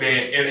night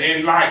that,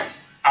 and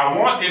I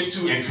want this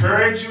to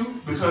encourage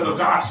you because of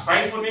God's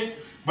faithfulness,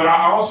 but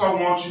I also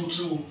want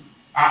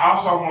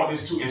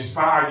this to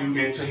inspire you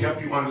and to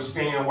help you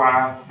understand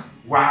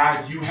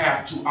why you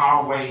have to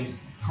always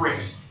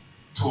press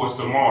towards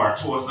the mark,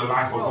 towards the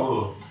life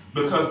above.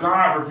 Because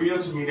God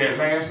revealed to me that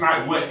last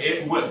night,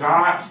 what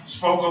God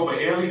spoke over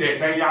Ellie that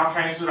day y'all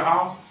came to the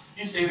office,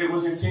 he said it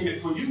was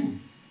intended for you.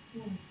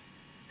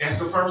 as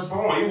the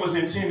firstborn. It was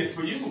intended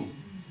for you.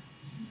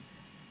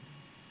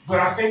 But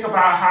I think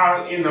about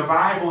how in the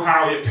Bible,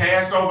 how it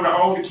passed over the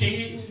older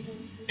kids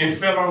and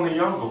fell on the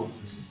younger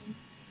ones.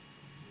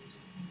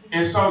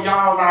 And so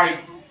y'all,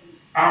 like,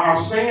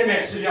 I'm saying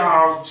that to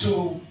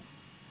y'all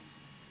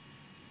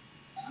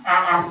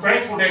I'm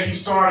thankful that he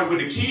started with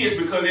the kids,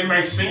 because it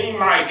may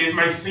seem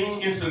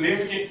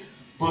insignificant,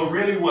 but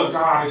really what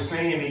God is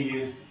saying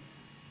is,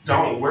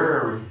 don't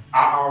worry,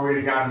 I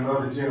already got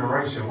another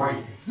generation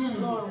waiting.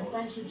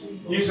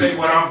 You say,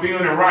 what I'm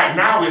building right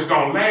now is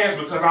going to last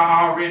because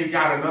I already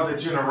got another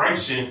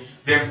generation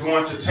that's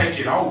going to take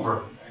it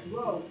over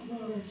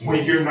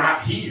when you're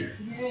not here.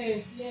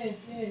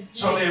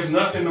 So there's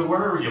nothing to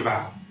worry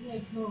about.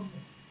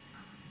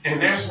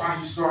 And that's why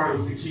he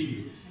started with the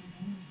kids.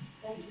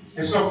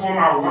 And so for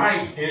my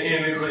wife,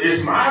 and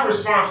it's my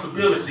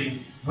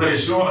responsibility, but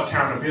it's your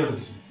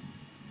accountability.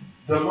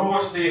 The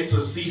Lord said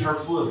to see her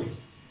fully.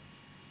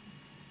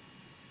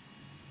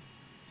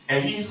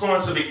 And he's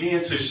going to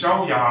begin to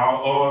show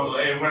y'all,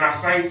 and when I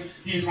say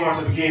he's going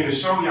to begin to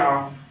show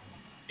y'all,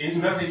 it's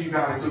nothing you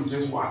got to do.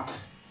 Just watch.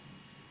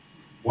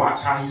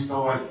 Watch how he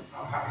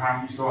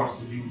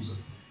starts to use her.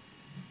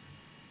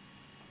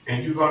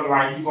 And you're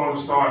going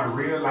to start to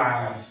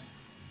realize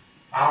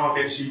all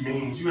that she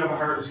means. You ever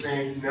heard the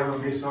saying, you never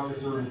miss something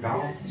till it's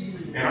gone?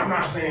 And I'm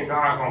not saying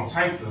God going to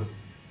take her,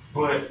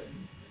 but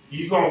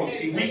we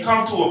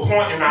come to a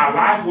point in our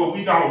life where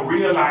we don't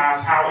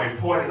realize how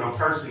important a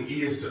person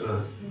is to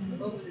us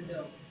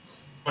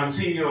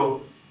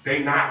until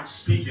they not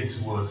speaking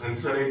to us,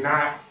 until they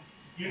not,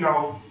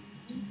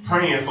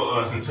 praying for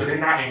us, until they're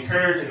not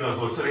encouraging us,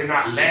 or until they're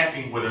not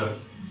laughing with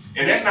us.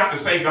 And that's not to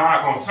say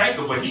God gonna take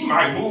her, but he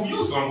might move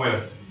you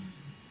somewhere,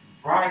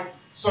 right?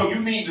 So you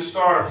need to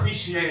start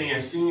appreciating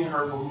and seeing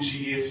her for who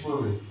she is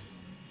fully.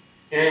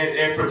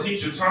 And for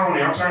Teacher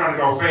Tony, I'm trying to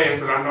go fast,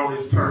 but I know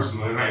this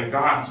personal, and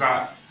God,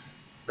 I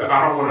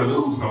don't want to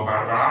lose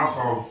nobody, but I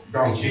also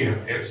don't care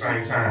at the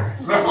same time.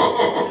 So,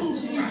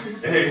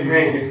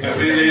 amen, because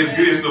it is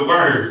good as the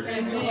word.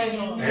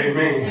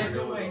 Amen.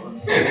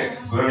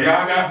 So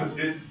y'all got to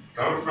just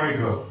throw the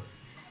finger up.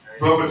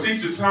 But for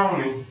Teacher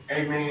Tony,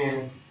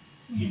 amen,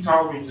 he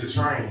told me to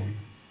train you,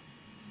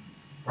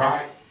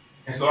 right?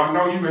 And so I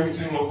know you may be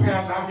thinking, well,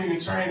 Pastor, I've been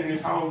in training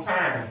this whole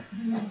time,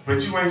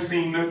 but you ain't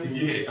seen nothing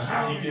yet of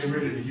how he getting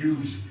ready to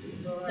use you.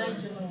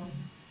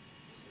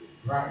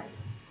 Right?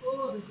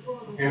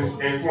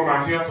 And for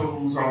my helper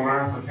who's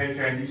online for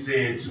KK, he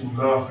said to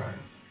love her.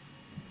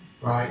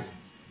 Right?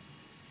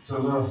 To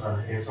love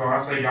her. And so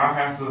I say y'all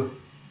have to,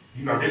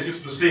 this is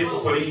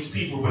specific for these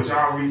people, but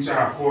y'all reach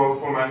out.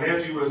 For my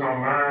nephew who's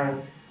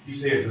online, he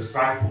said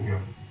disciple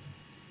him.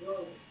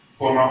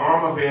 For my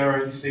armor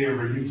bearer, he said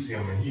release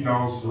him, and he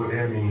knows what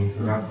that means,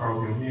 because I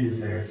told him his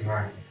last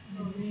night.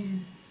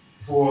 Amen.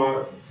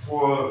 For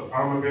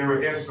armor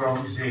bearer Esau,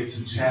 he said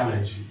to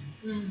challenge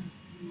you.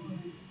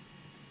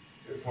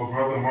 For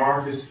Brother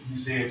Marcus, he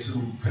said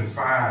to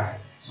confide.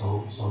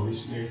 So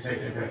missionary,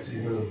 take that back to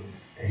your husband.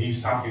 And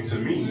he's talking to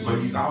me, but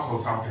he's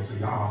also talking to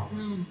y'all.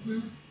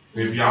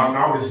 If y'all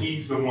notice,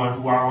 he's the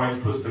one who always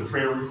puts the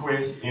prayer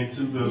requests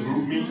into the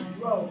group meeting.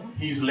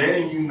 He's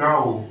letting you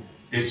know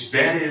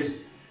that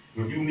is,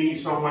 when you need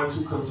someone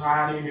to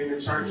confide in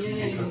the church, you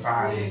can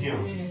confide in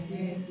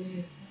him.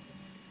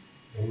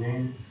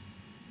 Amen.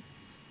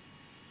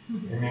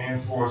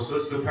 Amen. For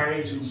Sister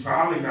Paige, who's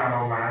probably not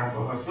online,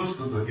 but her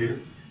sisters are here,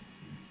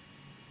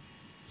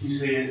 he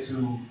said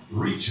to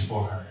reach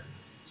for her.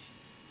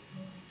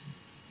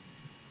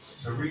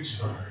 To reach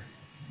for her.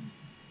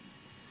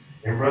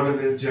 And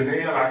Brother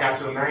Janelle, I got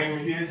your name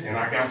here, and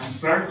I got you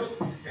circled,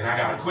 and I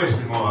got a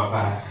question mark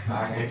by it.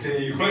 I can't tell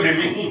you what it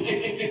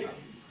means.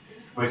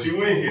 But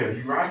you in here.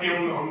 You right here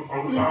on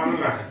the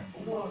bottom line.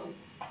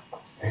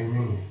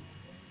 Amen.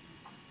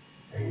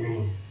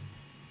 Amen.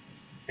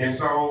 And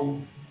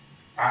so,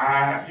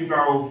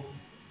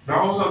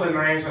 those are the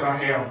names that I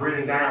have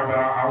written down, but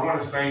I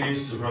want to say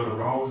this to Brother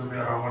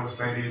Roosevelt. I want to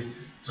say this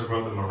to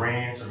Brother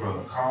Moran, to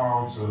Brother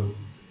Carl,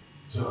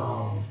 to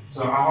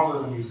all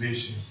of the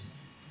musicians.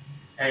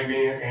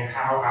 Amen. And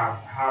how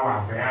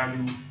I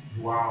value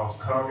you all's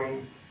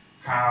coming,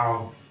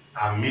 how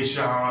I miss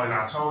y'all, and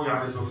I told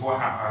y'all this before,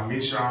 how I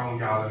miss y'all when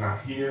y'all are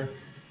not here.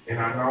 And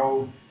I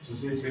know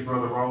specifically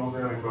Brother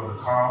Roosevelt and Brother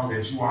Carl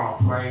that you all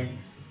play,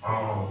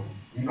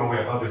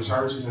 at other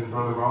churches. And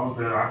Brother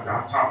Roosevelt,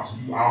 I talk to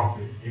you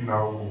often,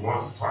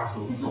 once or twice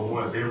a week or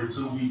once every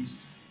 2 weeks.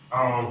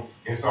 And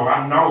so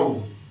I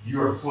know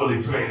you're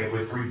fully planted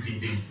with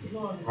 3PD,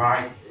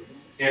 right?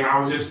 And I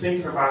was just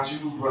thinking about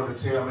you, Brother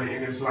Taylor,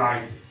 and it's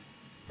like,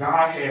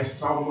 God has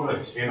so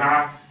much. And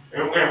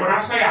when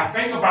I say I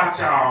think about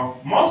y'all,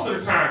 most of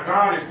the time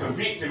God is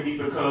convicting me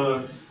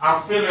because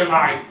I'm feeling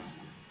like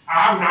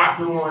I'm not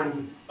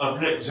doing a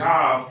good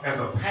job as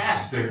a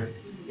pastor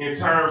in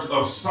terms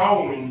of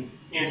sowing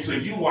into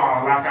you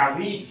all like I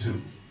need to.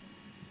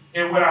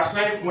 And what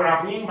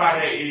I mean by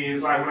that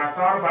is, like, when I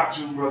thought about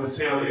you, Brother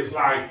Taylor, it's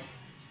like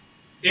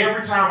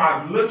every time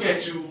I look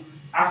at you,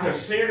 I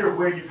consider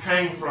where you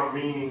came from,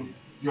 meaning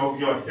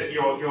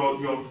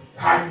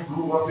how you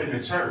grew up in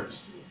the church.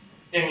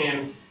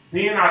 And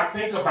then I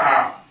think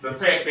about the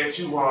fact that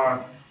you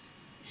are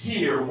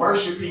here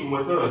worshiping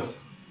with us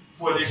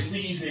for this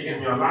season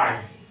in your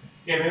life.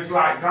 And it's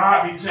like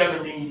God be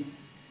telling me,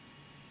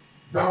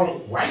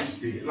 don't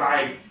waste it.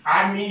 Like,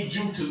 I need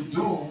you to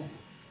do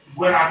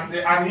what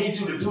I need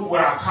you to do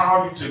what I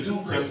call you to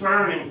do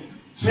concerning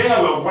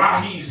Taylor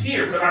while he's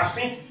here. Because I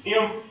sent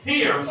him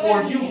here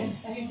for you.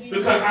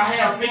 Because I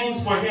have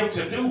things for him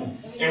to do.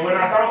 And when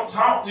I don't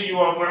talk to you,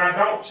 or when I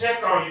don't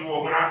check on you,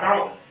 or when I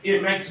don't,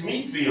 it makes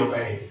me feel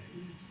bad.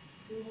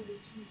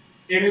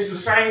 And it's the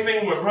same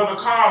thing with Brother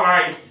Carl.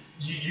 Like,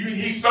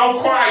 he's so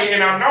quiet,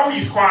 and I know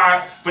he's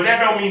quiet, but that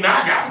don't mean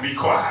I got to be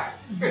quiet.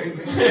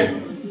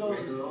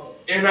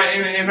 and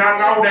I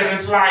know that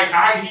it's like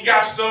he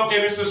got stuck,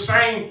 and it's the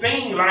same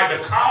thing. Like,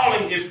 the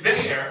calling is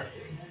there,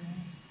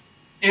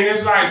 and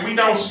it's like we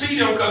don't see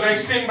them because they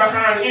sit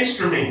behind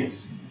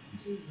instruments.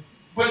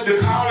 But the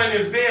calling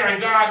is there, and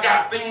God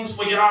got things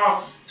for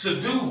y'all to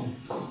do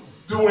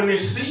during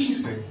this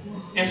season.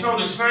 And so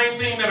the same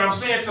thing that I'm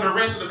saying to the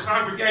rest of the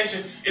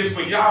congregation is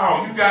for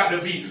y'all. You got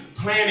to be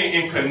planted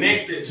and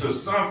connected to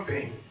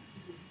something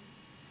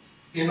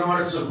in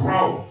order to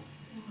grow.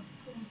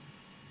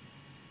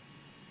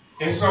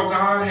 And so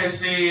God has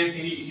said,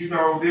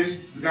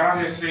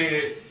 God has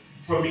said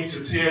for me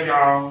to tell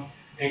y'all,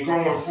 and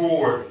going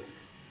forward,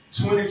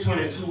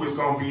 2022 is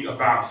going to be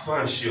about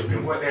sonship.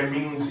 And what that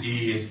means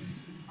is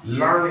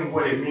learning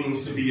what it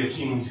means to be a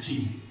king's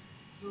kid.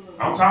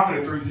 I'm talking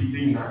to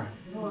 3PD now.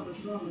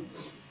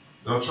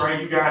 So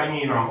Trey, you got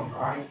in on,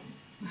 right?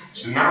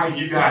 Shania,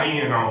 you got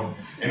in on.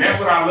 And that's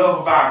what I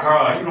love about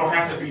God. You don't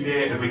have to be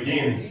there at the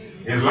beginning.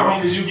 As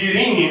long as you get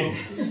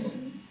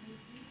in,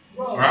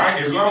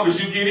 right? As long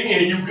as you get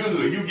in, you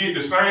good. You get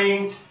the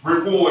same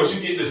rewards.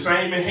 You get the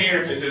same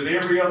inheritance as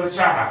every other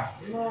child.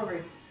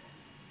 Glory.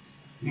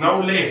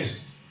 No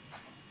less.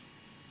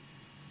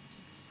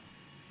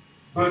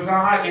 But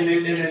God, in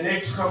the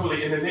next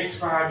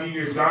 5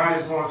 years, God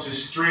is going to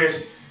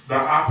stress the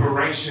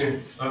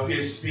operation of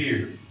his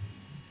spirit.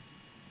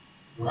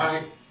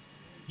 Right?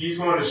 He's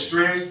going to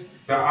stress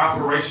the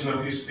operation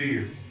of his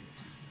spirit.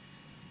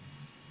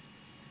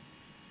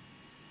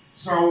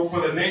 So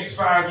for the next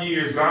 5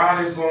 years,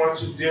 God is going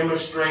to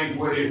demonstrate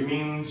what it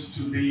means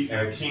to be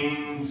a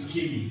king's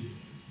kid.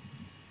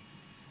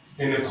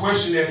 And the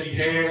question that he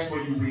has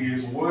for you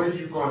is, what are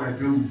you going to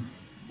do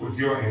with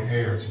your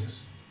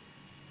inheritance?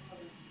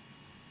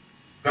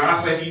 God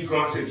said he's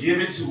going to give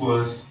it to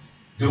us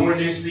during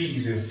this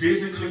season,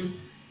 physically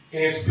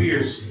and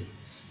spiritually.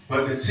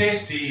 But the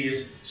test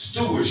is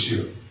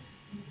stewardship.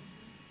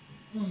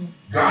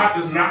 God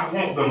does not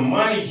want the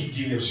money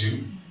he gives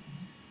you.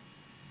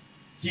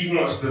 He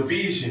wants the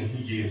vision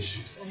he gives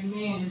you.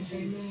 Amen.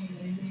 Amen.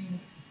 Amen.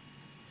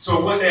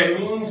 So what that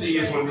means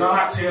is when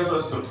God tells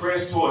us to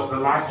press towards the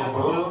life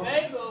above,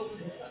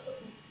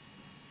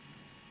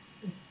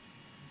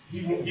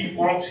 he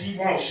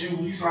wants you.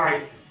 He's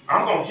like,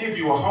 I'm going to give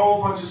you a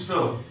whole bunch of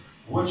stuff.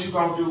 What you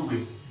going to do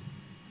with it?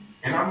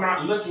 And I'm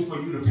not looking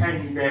for you to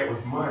pay me back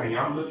with money.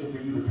 I'm looking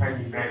for you to pay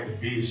me back with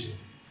vision.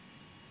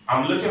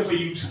 I'm looking for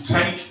you to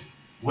take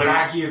what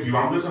I give you.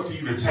 I'm looking for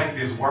you to take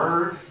this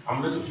word.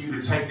 I'm looking for you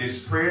to take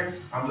this prayer.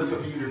 I'm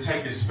looking for you to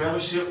take this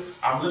fellowship.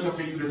 I'm looking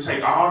for you to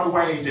take all the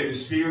ways that the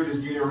Spirit is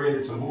getting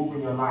ready to move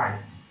in your life.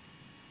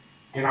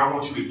 And I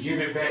want you to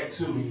give it back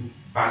to me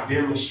by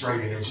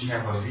demonstrating that you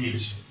have a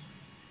vision.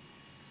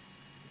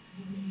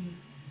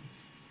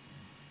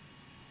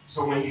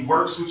 So when he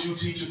works with you,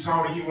 Teacher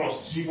Tony,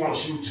 he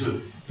wants you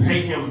to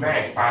pay him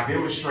back by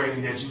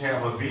demonstrating that you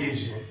have a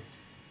vision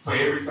for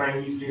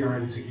everything he's getting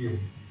ready to give you.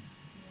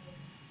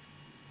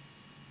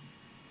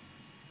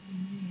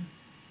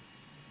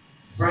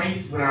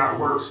 Faith without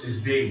works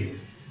is dead.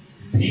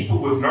 People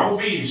with no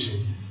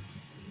vision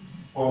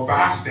or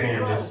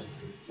bystanders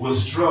will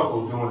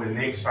struggle during the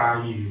next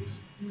 5 years.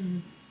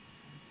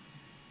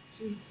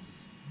 Jesus.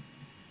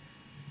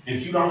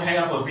 If you don't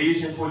have a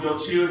vision for your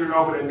children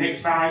over the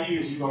next 5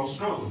 years, you're going to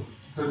struggle.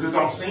 Because it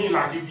don't seem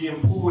like you're getting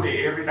pulled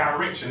in every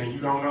direction and you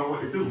don't know what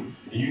to do.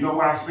 And you know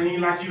why it seems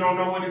like you don't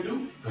know what to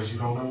do? Because you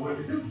don't know what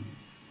to do.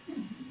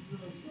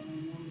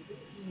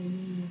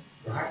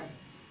 Right?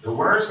 The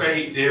word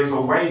say there's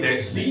a way that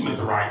seemeth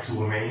right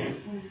to a man,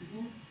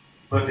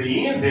 but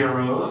the end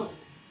thereof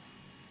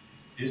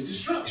is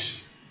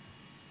destruction.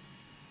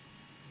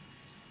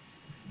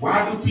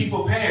 Why do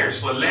people perish?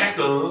 For lack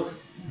of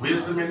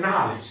wisdom and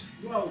knowledge.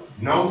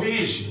 No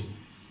vision.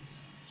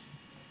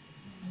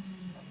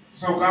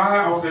 So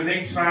God, over the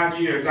next 5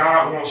 years,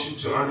 God wants you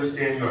to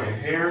understand your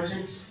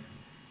inheritance.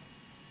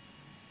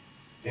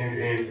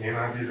 And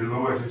I did the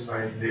Lord just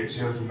say, let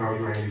Chelsea know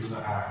you ain't leaving the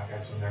eye. I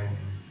got your name.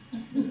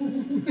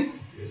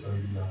 Yes, so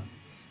you know.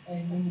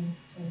 Amen.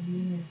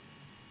 Amen.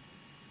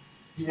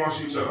 He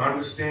wants you to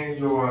understand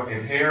your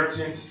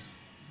inheritance.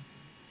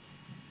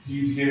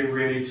 He's getting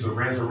ready to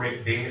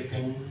resurrect dead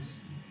things.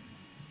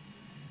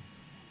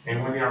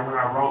 And when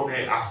I wrote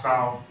that, I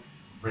saw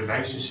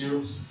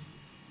relationships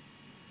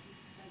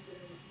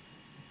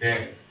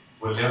that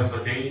were left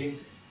for dead.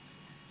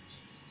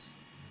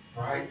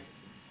 Right?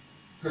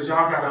 Because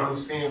y'all got to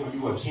understand, when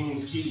you're a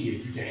king's kid,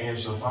 you can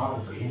ask your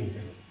father for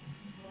anything.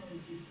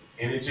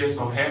 And it just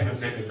so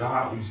happens that the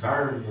God we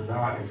serve is a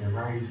God that can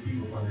raise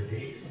people from the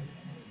dead.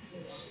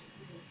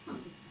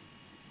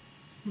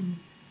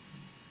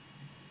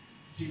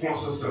 He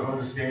wants us to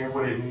understand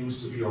what it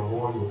means to be a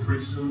royal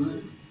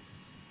priesthood,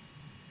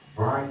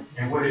 right?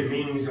 And what it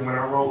means. And when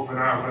I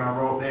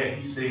wrote that,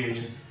 he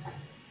says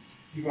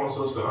he wants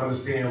us to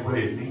understand what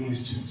it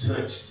means to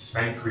touch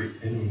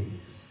sacred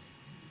things.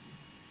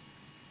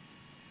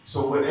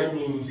 So what that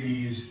means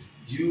is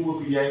you will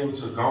be able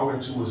to go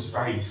into a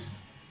space,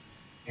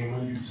 and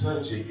when you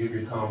touch it, it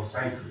becomes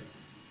sacred.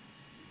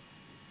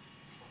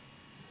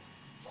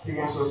 He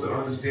wants us to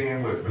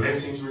understand what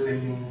blessings really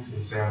means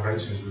and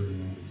salvation really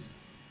means.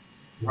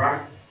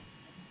 Right?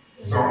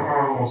 So I'm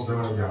almost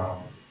done,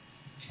 y'all.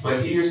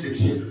 But here's the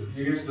kicker.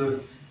 Here's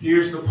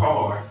the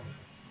part.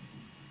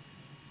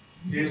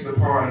 Here's the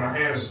part, and I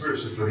had a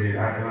scripture for this.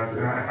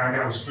 I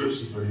got a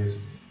scripture for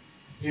this.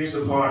 Here's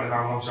the part that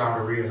I want y'all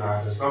to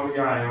realize. And some of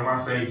y'all, and I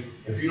say,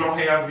 if you don't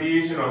have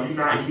vision or you're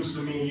not used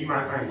to me, you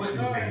might think, what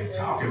this man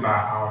talking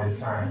about all this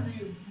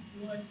time?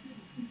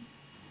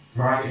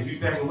 Right? If you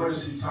think, what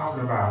is he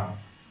talking about?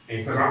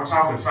 And because I'm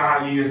talking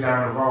 5 years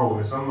down the road,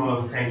 and some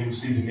of us can't even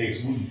see the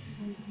next week.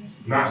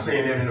 I'm not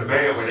saying that in a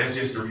bad way, that's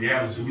just the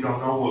reality. We don't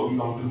know what we're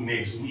going to do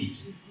next week.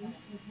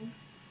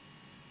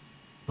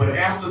 But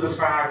after the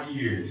 5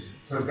 years,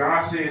 because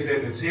God says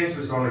that the test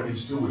is going to be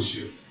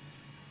stewardship.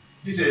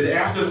 He says,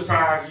 after the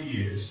 5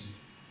 years,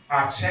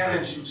 I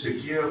challenge you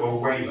to give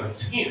away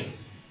 1/10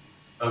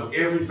 of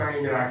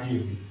everything that I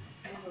give you.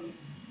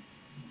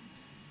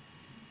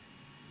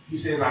 He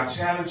says, I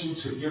challenge you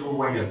to give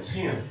away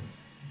 1/10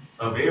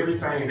 of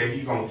everything that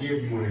he's going to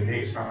give you in the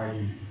next 5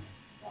 years.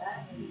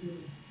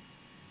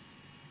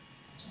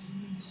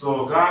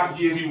 So if God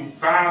gives you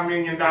 $5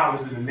 million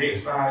in the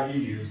next 5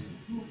 years,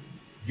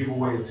 give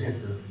away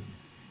 1/10 of it.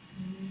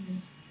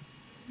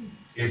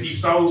 If he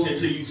sows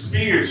into you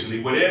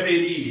spiritually, whatever it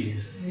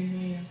is,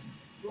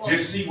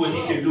 just see what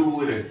he can do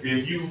with it.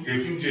 If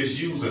you just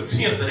use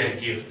 1/10 of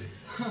that gift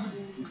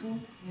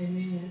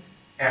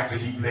after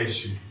he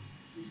bless you.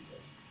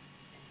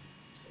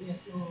 Yes,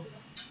 Lord.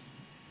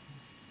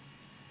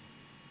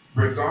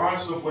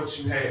 Regardless of what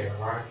you have,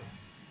 right?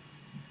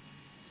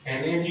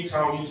 And then he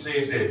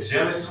says that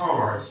jealous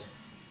hearts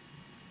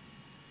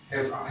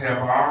have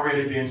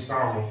already been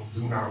sown,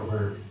 do not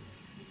worry.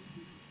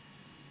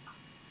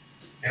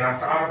 And I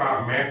thought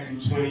about Matthew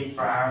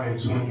 25 and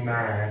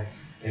 29,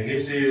 and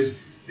this is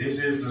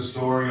the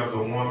story of the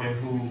woman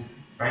who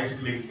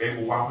basically they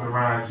were walking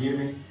around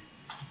giving,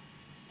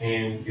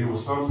 and it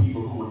was some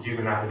people who were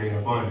giving out of their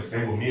abundance.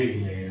 They were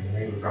millionaires, and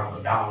they would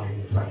drop $1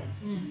 in the plate.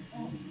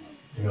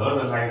 And the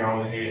other lady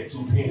only had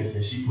 2 pennies,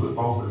 and she put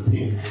both of the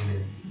pennies in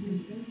there.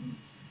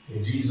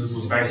 And Jesus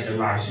was basically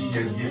like, she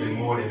just giving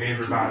more than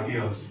everybody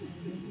else.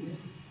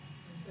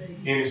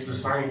 And it's the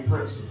same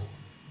principle.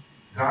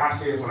 God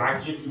says, when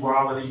I give you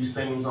all of these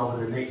things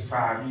over the next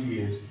 5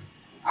 years,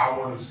 I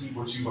want to see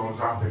what you're going to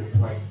drop in the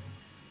plate.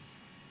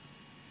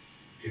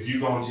 If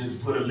you're going to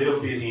just put a little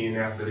bit in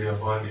after the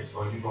abundance,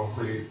 or you're going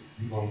to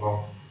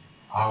go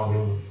all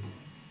in.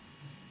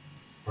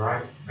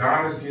 Right?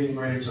 God is getting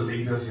ready to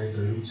lead us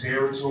into new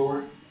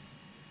territory,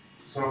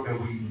 something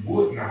we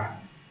would not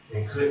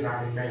and could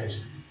not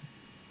imagine.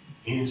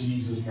 In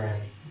Jesus'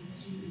 name.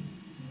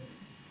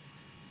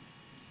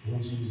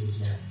 In Jesus'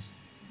 name.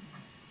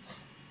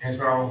 And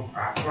so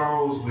I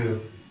close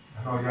with,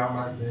 I know y'all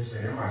might be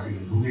saying, that might be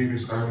the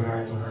weirdest sermon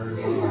I ever heard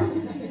in my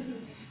life.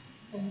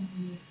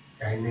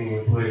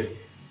 Amen. But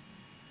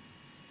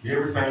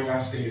everything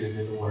I said is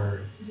in the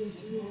Word.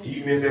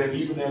 Even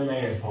that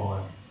last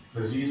part.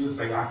 Because Jesus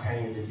said, I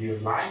came to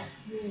give life,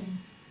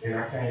 and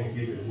I came to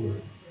give it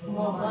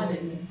what?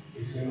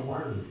 It's in the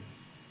Word.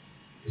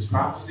 Is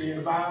prophecy in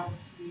the Bible?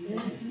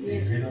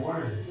 It's in the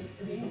Word.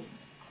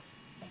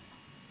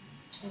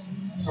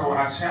 So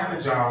I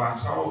challenge y'all,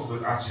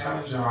 I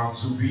challenge y'all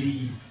to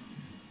be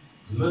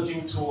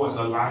looking towards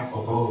a life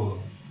above.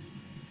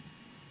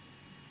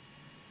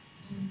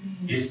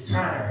 It's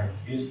time.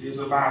 It's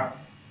about,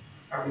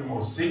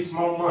 6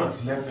 more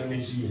months left in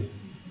this year.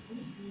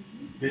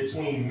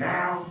 Between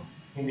now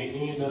and the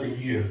end of the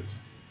year,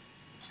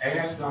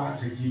 ask God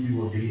to give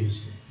you a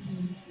vision.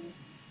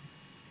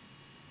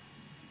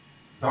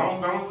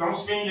 Don't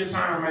spend your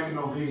time making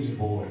no vision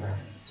board now.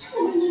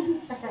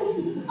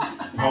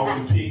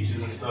 Posting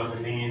pictures and stuff,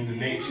 and then the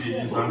next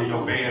year it's under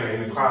your bed or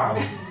in the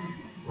closet,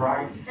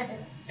 right?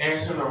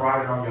 Ask him to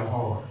write it on your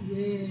heart.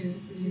 Yes.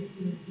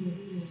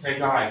 Say,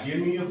 God, give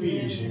me a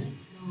vision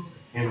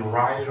and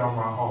write it on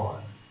my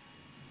heart.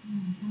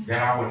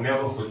 That I will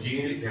never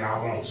forget it, that I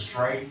won't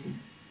stray,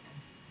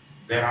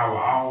 that I will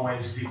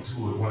always stick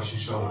to it once you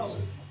show it to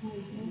me.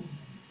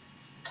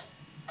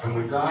 And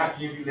when God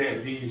gives you that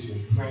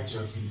vision, plant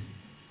your feet.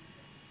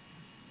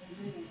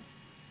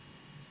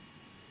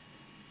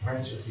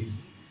 Plant your feet.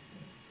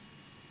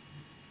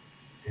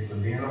 And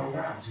from then on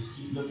out, just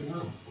keep looking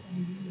up.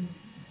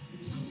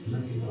 Keep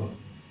looking up.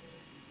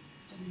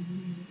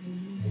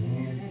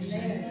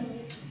 Amen.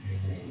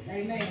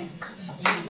 Amen.